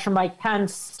to pressure Mike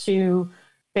Pence to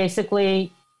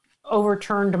basically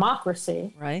overturn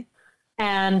democracy. Right.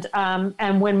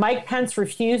 And when Mike Pence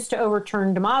refused to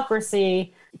overturn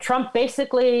democracy, Trump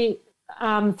basically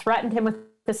threatened him with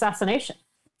assassination.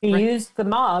 He used the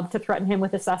mob to threaten him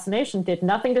with assassination, did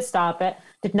nothing to stop it,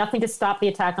 did nothing to stop the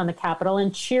attack on the Capitol,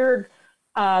 and cheered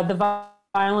the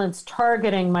violence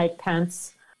targeting Mike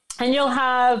Pence. And you'll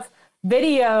have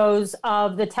videos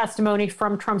of the testimony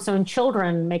from Trump's own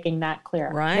children making that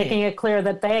clear, making it clear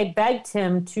that they begged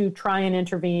him to try and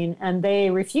intervene, and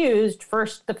they refused,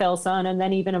 first the Phil son and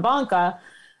then even Ivanka.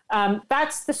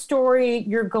 That's the story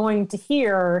you're going to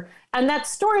hear. And that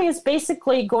story is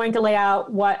basically going to lay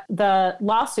out what the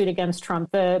lawsuit against Trump,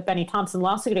 the Benny Thompson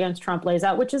lawsuit against Trump, lays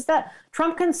out, which is that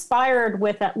Trump conspired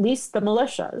with at least the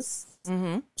militias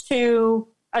to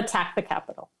attack the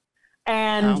Capitol.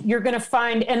 And you're going to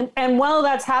find, and while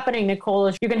that's happening,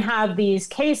 Nicole, you're going to have these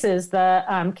cases,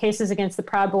 the cases against the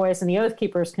Proud Boys and the Oath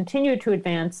Keepers continue to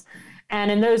advance. And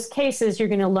in those cases, you're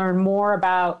going to learn more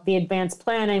about the advanced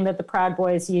planning that the Proud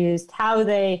Boys used, how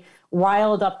they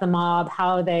riled up the mob,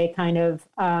 how they kind of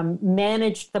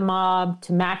managed the mob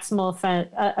to maximal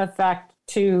effect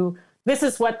to, this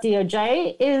is what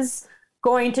DOJ is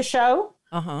going to show.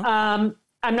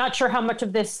 I'm not sure how much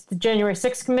of this the January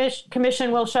 6th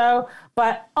commission will show,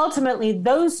 but ultimately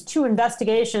those two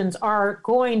investigations are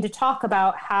going to talk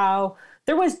about how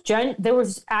there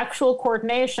was actual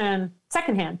coordination,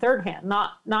 secondhand, third hand,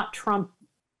 not Trump.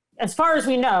 As far as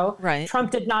we know,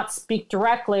 Trump did not speak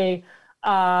directly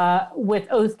with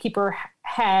Oath Keeper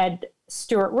head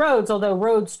Stuart Rhodes, although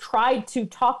Rhodes tried to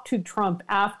talk to Trump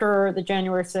after the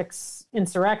January 6th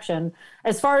insurrection.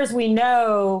 As far as we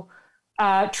know,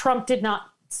 Trump did not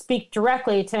speak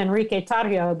directly to Enrique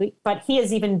Tarrio, but he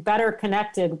is even better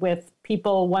connected with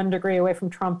people 1 degree away from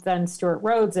Trump than Stuart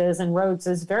Rhodes is, and Rhodes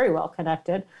is very well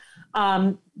connected.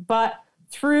 But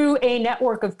through a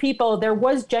network of people, there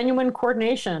was genuine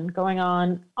coordination going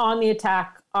on the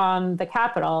attack on the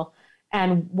Capitol.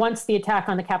 And once the attack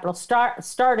on the Capitol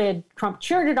started, Trump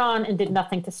cheered it on and did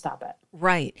nothing to stop it.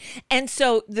 Right. And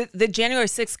so the January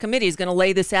 6th committee is going to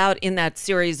lay this out in that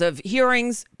series of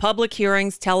hearings, public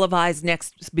hearings, televised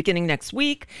beginning next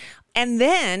week. And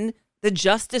then the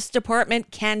Justice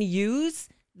Department can use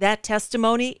that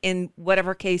testimony in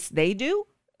whatever case they do?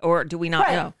 Or do we not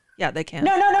know? Yeah, they can.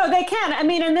 No, they can. I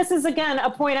mean, and this is, again, a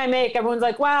point I make. Everyone's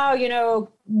like, wow,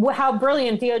 how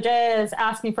brilliant DOJ is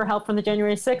asking for help from the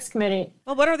January 6th committee.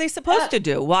 Well, what are they supposed to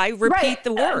do? Why repeat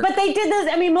the work? But they did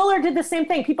this. I mean, Mueller did the same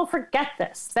thing. People forget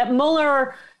this, that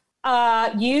Mueller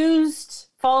used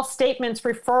false statements,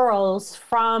 referrals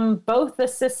from both the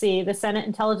SISI, the Senate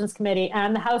Intelligence Committee,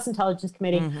 and the House Intelligence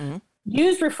Committee,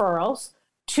 used referrals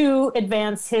to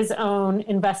advance his own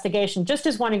investigation. Just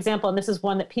as one example, and this is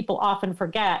one that people often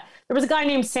forget, there was a guy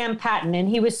named Sam Patton, and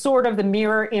he was sort of the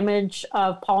mirror image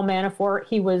of Paul Manafort.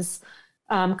 He was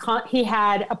he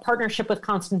had a partnership with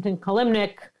Konstantin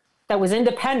Kilimnik that was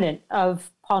independent of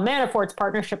Paul Manafort's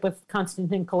partnership with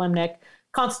Konstantin Kilimnik.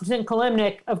 Konstantin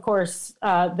Kilimnik, of course,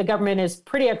 the government is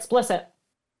pretty explicit,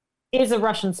 is a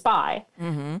Russian spy.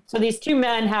 So these two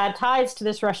men had ties to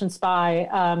this Russian spy.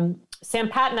 Sam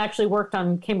Patton actually worked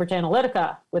on Cambridge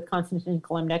Analytica with Konstantin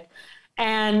Kilimnik.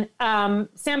 And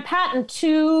Sam Patton,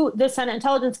 to the Senate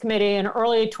Intelligence Committee in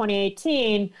early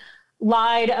 2018,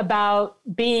 lied about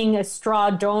being a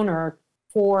straw donor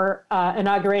for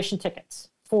inauguration tickets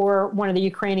for one of the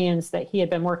Ukrainians that he had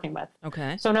been working with.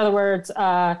 Okay. So in other words,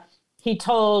 he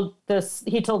told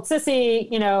Sisi,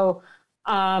 no,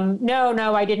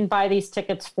 I didn't buy these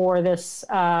tickets for this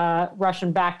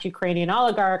Russian-backed Ukrainian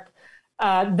oligarch.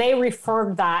 They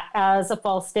referred that as a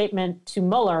false statement to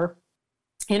Mueller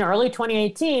in early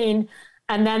 2018.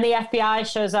 And then the FBI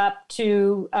shows up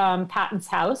to Patton's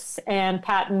house, and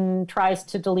Patton tries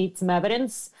to delete some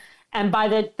evidence. And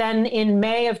then in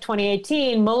May of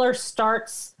 2018, Mueller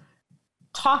starts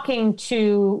talking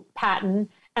to Patton.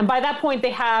 And by that point,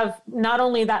 they have not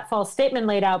only that false statement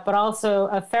laid out, but also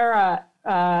a FARA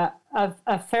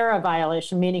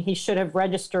violation, meaning he should have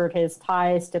registered his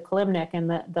ties to Kilimnik and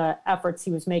the efforts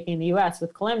he was making in the U.S.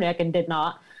 with Kilimnik, and did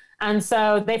not. And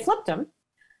so they flipped him.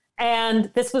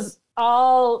 And this was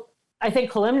all, I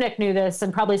think Kilimnik knew this,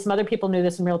 and probably some other people knew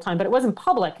this in real time, but it wasn't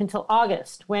public until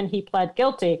August when he pled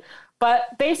guilty.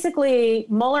 But basically,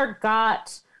 Mueller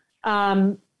got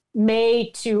May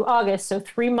to August, so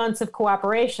 3 months of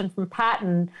cooperation from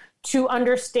Patton to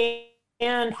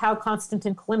understand how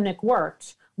Konstantin Kilimnik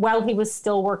worked while he was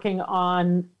still working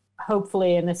on,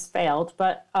 hopefully, and this failed,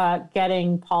 but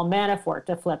getting Paul Manafort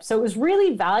to flip. So it was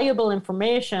really valuable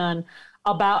information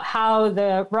about how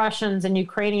the Russians and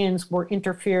Ukrainians were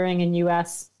interfering in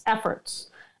U.S.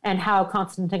 efforts and how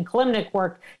Konstantin Kilimnik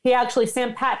worked.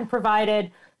 Sam Patton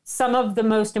provided some of the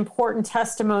most important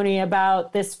testimony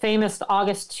about this famous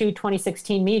August 2,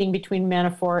 2016 meeting between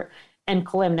Manafort and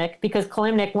Kilimnik, because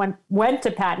Kilimnik went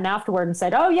to Patton afterward and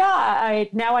said, "Oh yeah,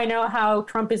 now I know how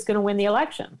Trump is going to win the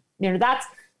election." You know,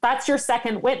 that's your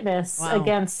second witness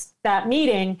against that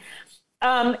meeting.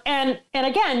 And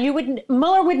again,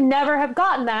 Mueller would never have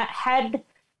gotten that had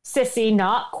Sissy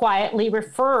not quietly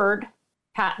referred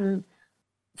Patton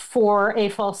for a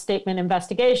false statement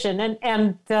investigation.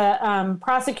 And the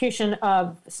prosecution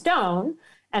of Stone,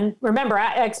 and remember,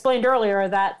 I explained earlier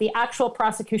that the actual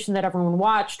prosecution that everyone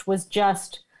watched was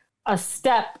just a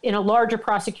step in a larger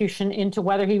prosecution into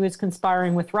whether he was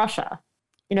conspiring with Russia.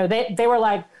 You know, they were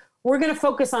like, we're going to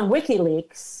focus on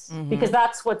WikiLeaks because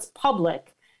that's what's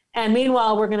public. And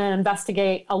meanwhile, we're going to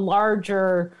investigate a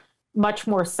larger, much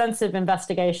more sensitive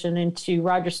investigation into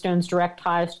Roger Stone's direct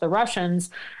ties to the Russians.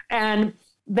 And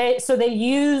they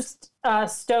used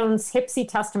Stone's Hipsey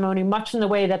testimony much in the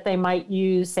way that they might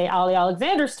use, say, Ali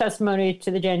Alexander's testimony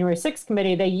to the January 6th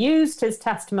committee. They used his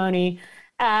testimony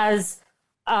as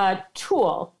a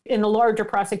tool in the larger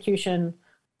prosecution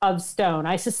of Stone.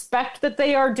 I suspect that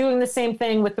they are doing the same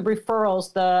thing with the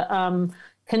referrals, the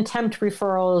contempt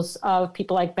referrals of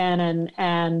people like Bannon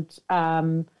and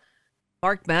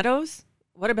Mark Meadows.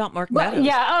 What about Mark Meadows?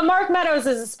 Yeah, Mark Meadows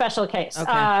is a special case.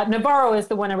 Okay. Navarro is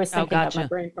the one I was thinking of. My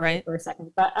brain right. for a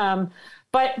second. But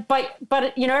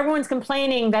you know, everyone's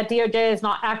complaining that DOJ is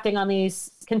not acting on these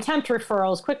contempt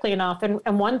referrals quickly enough.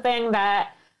 And one thing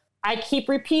that I keep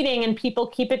repeating and people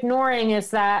keep ignoring is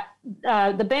that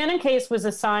the Bannon case was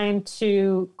assigned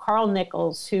to Carl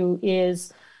Nichols, who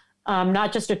is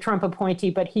not just a Trump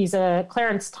appointee, but he's a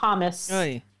Clarence Thomas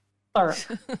clerk.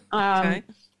 Okay.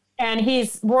 And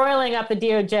he's roiling up the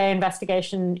DOJ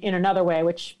investigation in another way,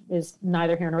 which is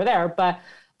neither here nor there. But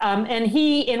and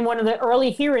he, in one of the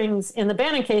early hearings in the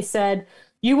Bannon case, said,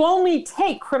 "You only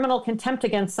take criminal contempt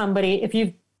against somebody if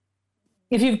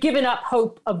you've given up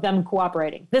hope of them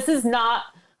cooperating. This is not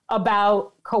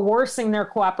about coercing their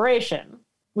cooperation,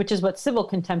 which is what civil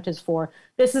contempt is for.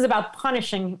 This is about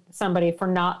punishing somebody for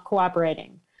not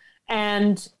cooperating."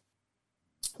 And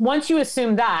once you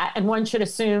assume that, and one should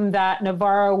assume that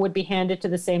Navarro would be handed to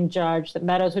the same judge, that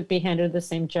Meadows would be handed to the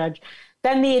same judge,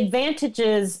 then the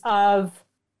advantages of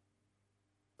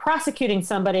prosecuting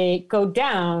somebody go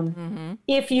down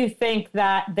if you think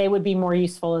that they would be more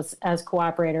useful as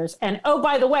cooperators. And oh,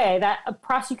 by the way, that a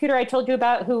prosecutor I told you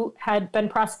about who had been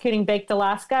prosecuting Baked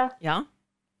Alaska,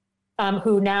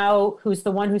 who's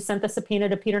the one who sent the subpoena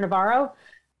to Peter Navarro,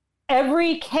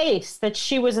 every case that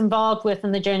she was involved with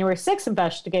in the January 6th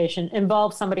investigation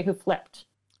involved somebody who flipped.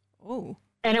 Oh.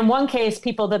 And in one case,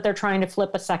 people that they're trying to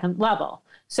flip a second level.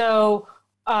 So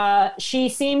she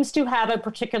seems to have a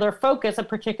particular focus, a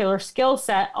particular skill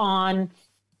set on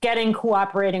getting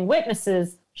cooperating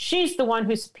witnesses. She's the one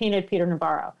who subpoenaed Peter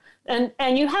Navarro.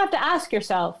 And you have to ask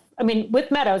yourself, I mean,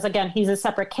 with Meadows, again, he's a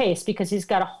separate case because he's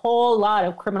got a whole lot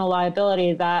of criminal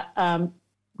liability that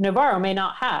Navarro may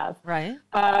not have. Right.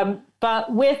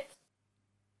 But with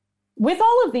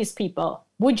all of these people,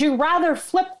 would you rather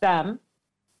flip them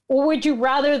or would you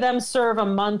rather them serve a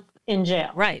month in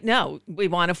jail? Right. No, we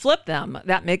want to flip them.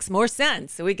 That makes more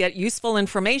sense. So we get useful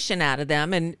information out of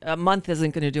them, and a month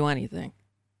isn't going to do anything.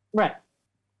 Right.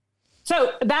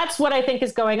 So that's what I think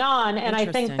is going on. And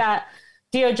I think that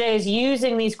DOJ is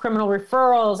using these criminal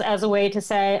referrals as a way to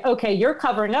say, okay, you're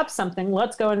covering up something.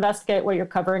 Let's go investigate what you're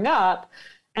covering up.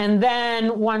 And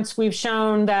then once we've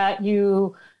shown that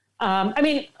you,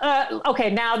 okay,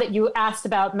 now that you asked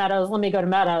about Meadows, let me go to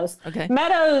Meadows. Okay.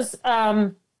 Meadows,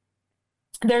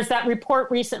 there's that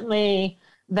report recently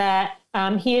that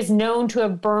he is known to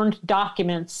have burned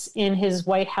documents in his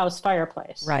White House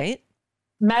fireplace. Right.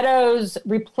 Meadows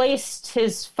replaced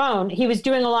his phone. He was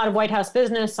doing a lot of White House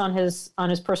business on his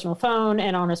personal phone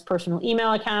and on his personal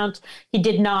email account. He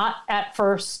did not at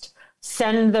first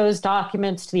send those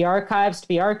documents to the archives to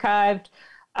be archived.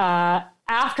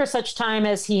 After such time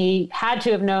as he had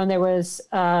to have known there was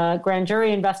a grand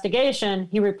jury investigation,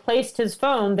 he replaced his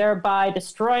phone, thereby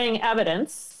destroying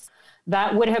evidence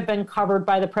that would have been covered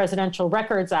by the Presidential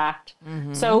Records Act.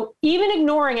 Mm-hmm. So even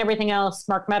ignoring everything else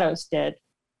Mark Meadows did,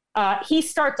 he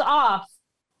starts off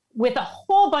with a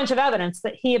whole bunch of evidence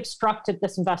that he obstructed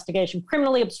this investigation,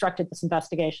 criminally obstructed this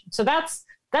investigation. So that's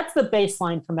the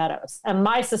baseline for Meadows. And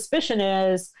my suspicion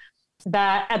is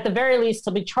that at the very least,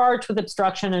 he'll be charged with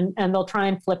obstruction and they'll try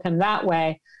and flip him that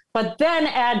way. But then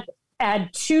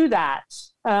add to that,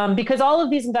 because all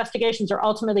of these investigations are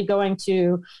ultimately going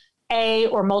to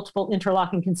or multiple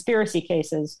interlocking conspiracy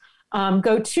cases,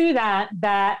 go to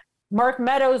that Mark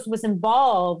Meadows was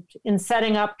involved in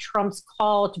setting up Trump's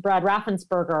call to Brad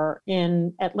Raffensperger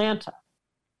in Atlanta.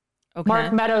 Okay.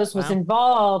 Mark Meadows was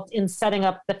involved in setting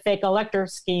up the fake elector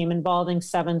scheme involving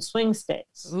 7 swing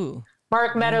states. Ooh.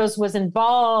 Mark Meadows was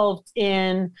involved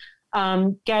in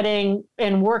getting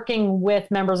and working with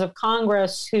members of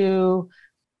Congress who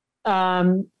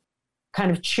kind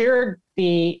of cheered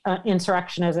the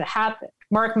insurrection as it happened.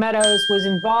 Mark Meadows was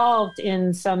involved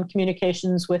in some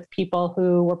communications with people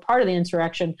who were part of the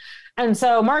insurrection. And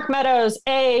so Mark Meadows,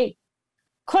 A,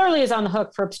 clearly is on the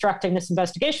hook for obstructing this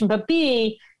investigation, but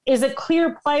B, is a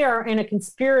clear player in a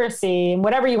conspiracy, and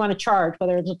whatever you want to charge,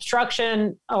 whether it's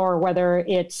obstruction or whether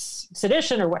it's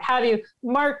sedition or what have you,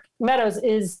 Mark Meadows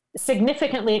is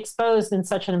significantly exposed in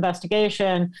such an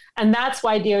investigation. And that's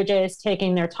why DOJ is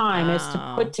taking their time, is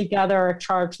to put together a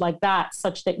charge like that,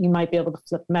 such that you might be able to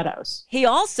flip Meadows. He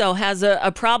also has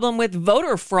a problem with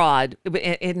voter fraud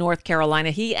in North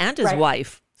Carolina, he and his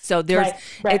wife. So there's,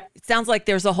 it sounds like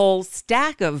there's a whole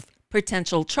stack of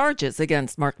potential charges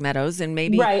against Mark Meadows, and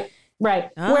maybe right.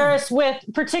 Whereas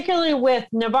particularly with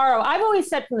Navarro, I've always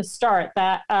said from the start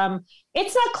that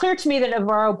it's not clear to me that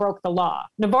Navarro broke the law.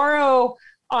 Navarro,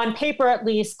 on paper at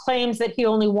least, claims that he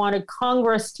only wanted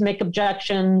Congress to make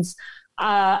objections.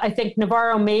 I think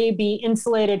Navarro may be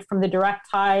insulated from the direct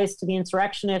ties to the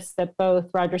insurrectionists that both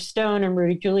Roger Stone and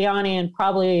Rudy Giuliani and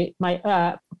probably Mike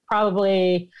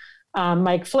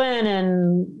Flynn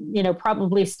and,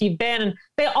 probably Steve Bannon,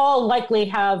 they all likely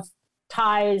have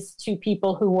ties to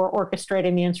people who were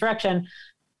orchestrating the insurrection.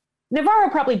 Navarro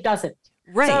probably doesn't.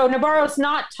 Right. So Navarro's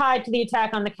not tied to the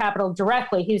attack on the Capitol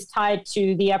directly. He's tied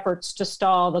to the efforts to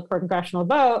stall the congressional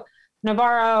vote.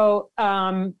 Navarro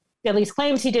at least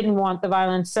claims he didn't want the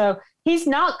violence. So he's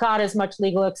not got as much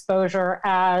legal exposure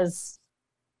as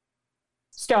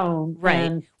Stone,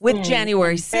 with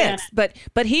January 6th,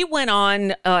 but he went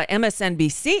on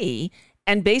MSNBC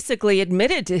and basically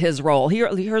admitted to his role.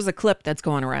 Here's a clip that's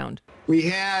going around. We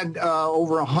had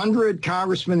over 100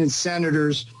 congressmen and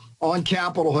senators on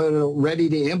Capitol Hill ready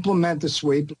to implement the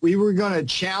sweep. We were going to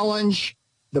challenge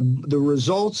the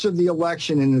results of the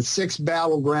election in the 6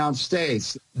 battleground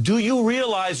states. Do you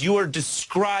realize you are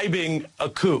describing a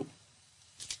coup?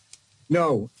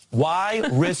 No. Why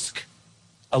risk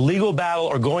a legal battle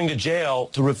or going to jail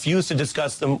to refuse to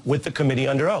discuss them with the committee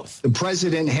under oath? The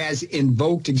president has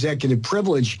invoked executive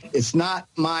privilege. It's not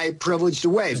my privilege to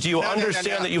waive. Do you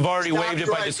understand that you've already waived it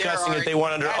by discussing it they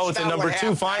want under oath? And number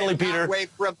two, finally, Peter,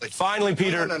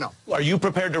 are you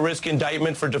prepared to risk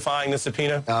indictment for defying the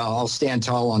subpoena? I'll stand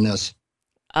tall on this.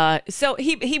 So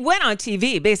he went on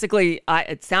TV. Basically,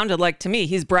 it sounded like to me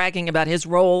he's bragging about his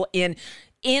role in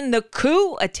the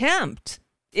coup attempt.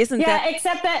 Isn't that?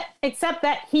 Except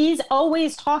that he's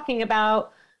always talking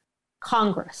about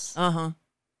Congress.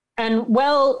 And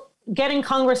getting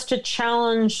Congress to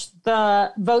challenge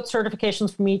the vote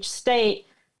certifications from each state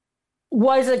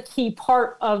was a key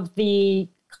part of the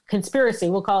conspiracy.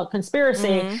 We'll call it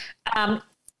conspiracy.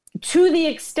 To the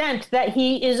extent that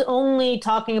he is only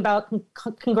talking about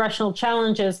congressional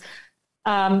challenges,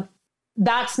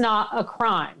 that's not a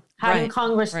crime. Having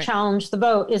Congress challenge the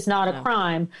vote is not a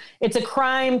crime. It's a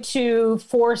crime to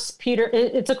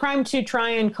it's a crime to try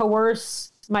and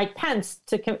coerce Mike Pence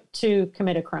to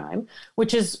commit a crime,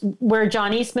 which is where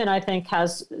John Eastman, I think,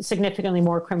 has significantly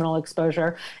more criminal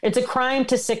exposure. It's a crime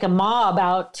to sick a mob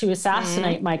out to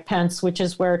assassinate Mike Pence, which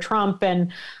is where Trump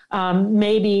and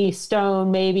maybe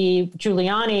Stone, maybe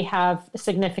Giuliani have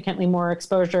significantly more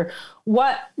exposure.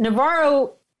 What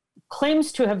Navarro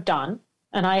claims to have done,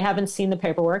 and I haven't seen the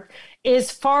paperwork,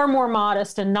 is far more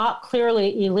modest and not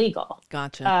clearly illegal.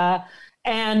 Gotcha.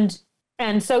 And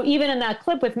so even in that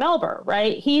clip with Melber,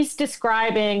 right, he's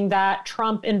describing that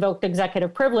Trump invoked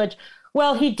executive privilege.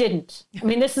 Well, he didn't. I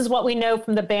mean, this is what we know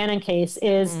from the Bannon case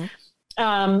is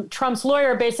Trump's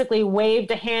lawyer basically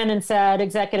waved a hand and said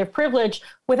executive privilege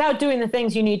without doing the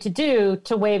things you need to do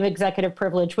to waive executive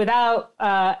privilege, without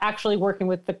actually working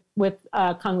with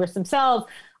Congress themselves.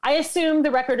 I assume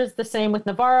the record is the same with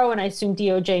Navarro, and I assume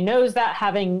DOJ knows that,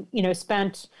 having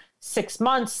spent 6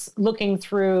 months looking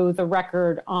through the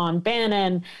record on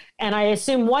Bannon. And I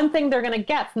assume one thing they're going to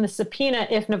get from the subpoena,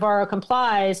 if Navarro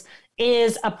complies,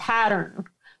 is a pattern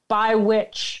by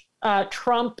which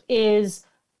Trump is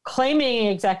claiming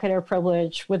executive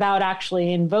privilege without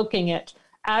actually invoking it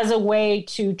as a way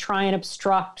to try and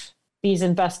obstruct these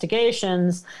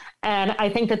investigations. And I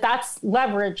think that that's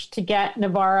leverage to get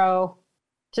Navarro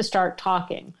to start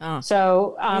talking.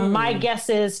 So my guess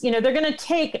is, they're going to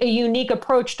take a unique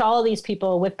approach to all of these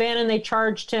people. With Bannon, they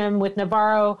charged him. With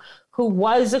Navarro, who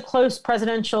was a close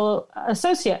presidential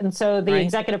associate. And so the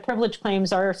executive privilege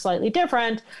claims are slightly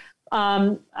different.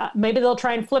 maybe they'll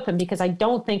try and flip him because I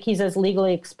don't think he's as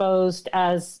legally exposed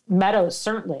as Meadows,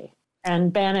 certainly,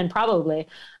 and Bannon probably.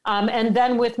 And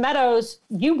then with Meadows,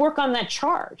 you work on that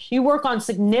charge. You work on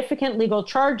significant legal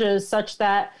charges such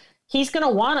that he's going to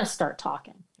want to start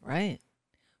talking. Right.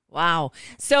 Wow.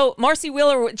 So, Marcy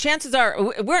Wheeler, chances are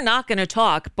we're not going to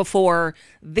talk before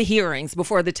the hearings,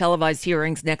 before the televised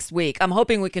hearings next week. I'm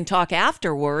hoping we can talk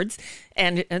afterwards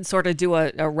and sort of do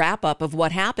a wrap up of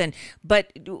what happened.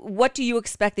 But what do you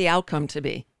expect the outcome to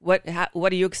be? What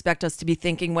do you expect us to be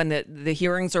thinking when the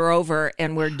hearings are over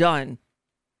and we're done?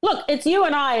 Look, it's you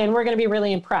and I, and we're going to be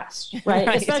really impressed, right?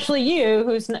 Right. Especially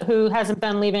you, who hasn't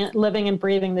been living and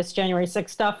breathing this January 6th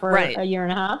stuff for a year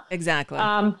and a half. Exactly.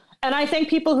 And I think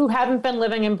people who haven't been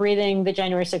living and breathing the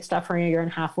January 6th stuff for a year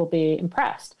and a half will be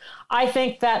impressed. I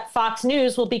think that Fox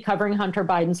News will be covering Hunter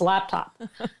Biden's laptop.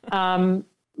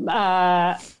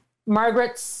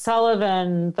 Margaret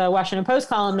Sullivan, the Washington Post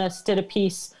columnist, did a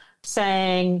piece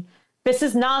saying this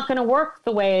is not going to work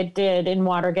the way it did in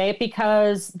Watergate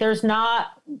because there's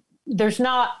not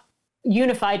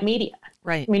unified media.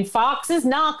 Right. I mean, Fox is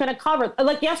not going to cover,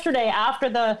 like yesterday after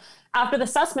the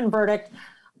Sussman verdict.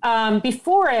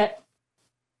 Before it,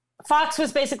 Fox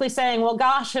was basically saying, well,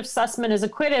 gosh, if Sussman is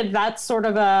acquitted, that's sort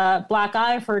of a black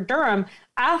eye for Durham.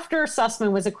 After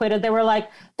Sussman was acquitted, they were like,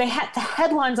 the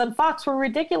headlines on Fox were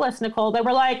ridiculous, Nicole. They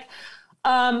were like,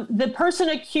 the person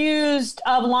accused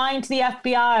of lying to the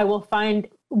FBI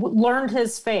learned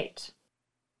his fate.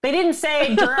 They didn't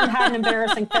say Durham had an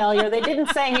embarrassing failure. They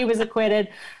didn't say he was acquitted.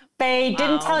 They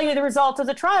didn't tell you the results of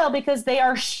the trial because they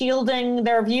are shielding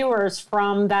their viewers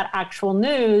from that actual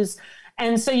news.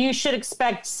 And so you should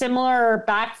expect similar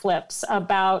backflips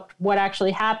about what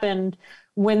actually happened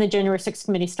when the January 6th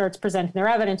committee starts presenting their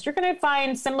evidence. You're going to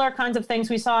find similar kinds of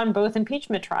things we saw in both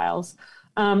impeachment trials,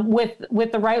 with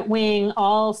the right wing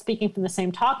all speaking from the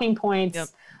same talking points. Yep.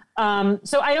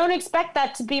 So I don't expect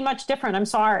that to be much different. I'm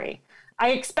sorry.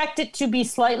 I expect it to be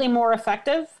slightly more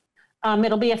effective.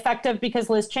 It'll be effective because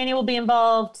Liz Cheney will be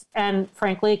involved, and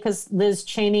frankly, because Liz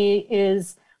Cheney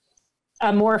is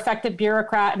a more effective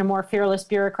bureaucrat and a more fearless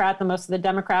bureaucrat than most of the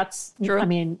Democrats. True. I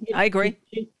mean, I agree.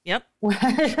 Yep.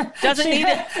 She's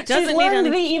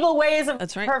learned the evil ways of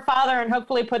her father and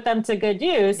hopefully put them to good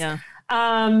use. Yeah.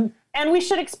 And we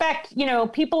should expect,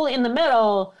 people in the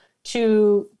middle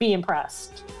to be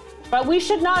impressed. But we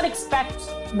should not expect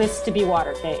this to be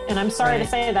Watergate. And I'm sorry to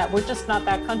say that. We're just not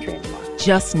that country anymore.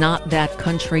 Just not that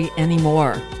country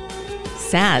anymore.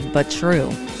 Sad, but true.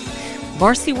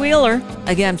 Marcy Wheeler,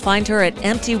 again, find her at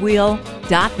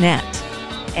emptywheel.net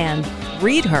and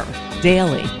read her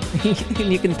daily.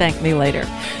 You can thank me later.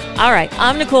 All right,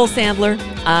 I'm Nicole Sandler.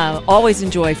 Always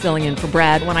enjoy filling in for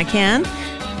Brad when I can.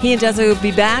 He and Desi will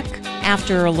be back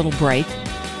after a little break.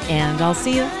 And I'll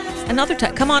see you another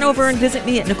time. Come on over and visit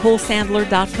me at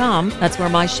NicoleSandler.com. That's where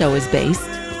my show is based.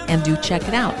 And do check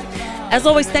it out. As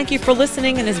always, thank you for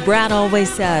listening. And as Brad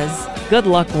always says, good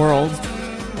luck, world.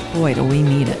 Boy, do we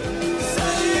need it.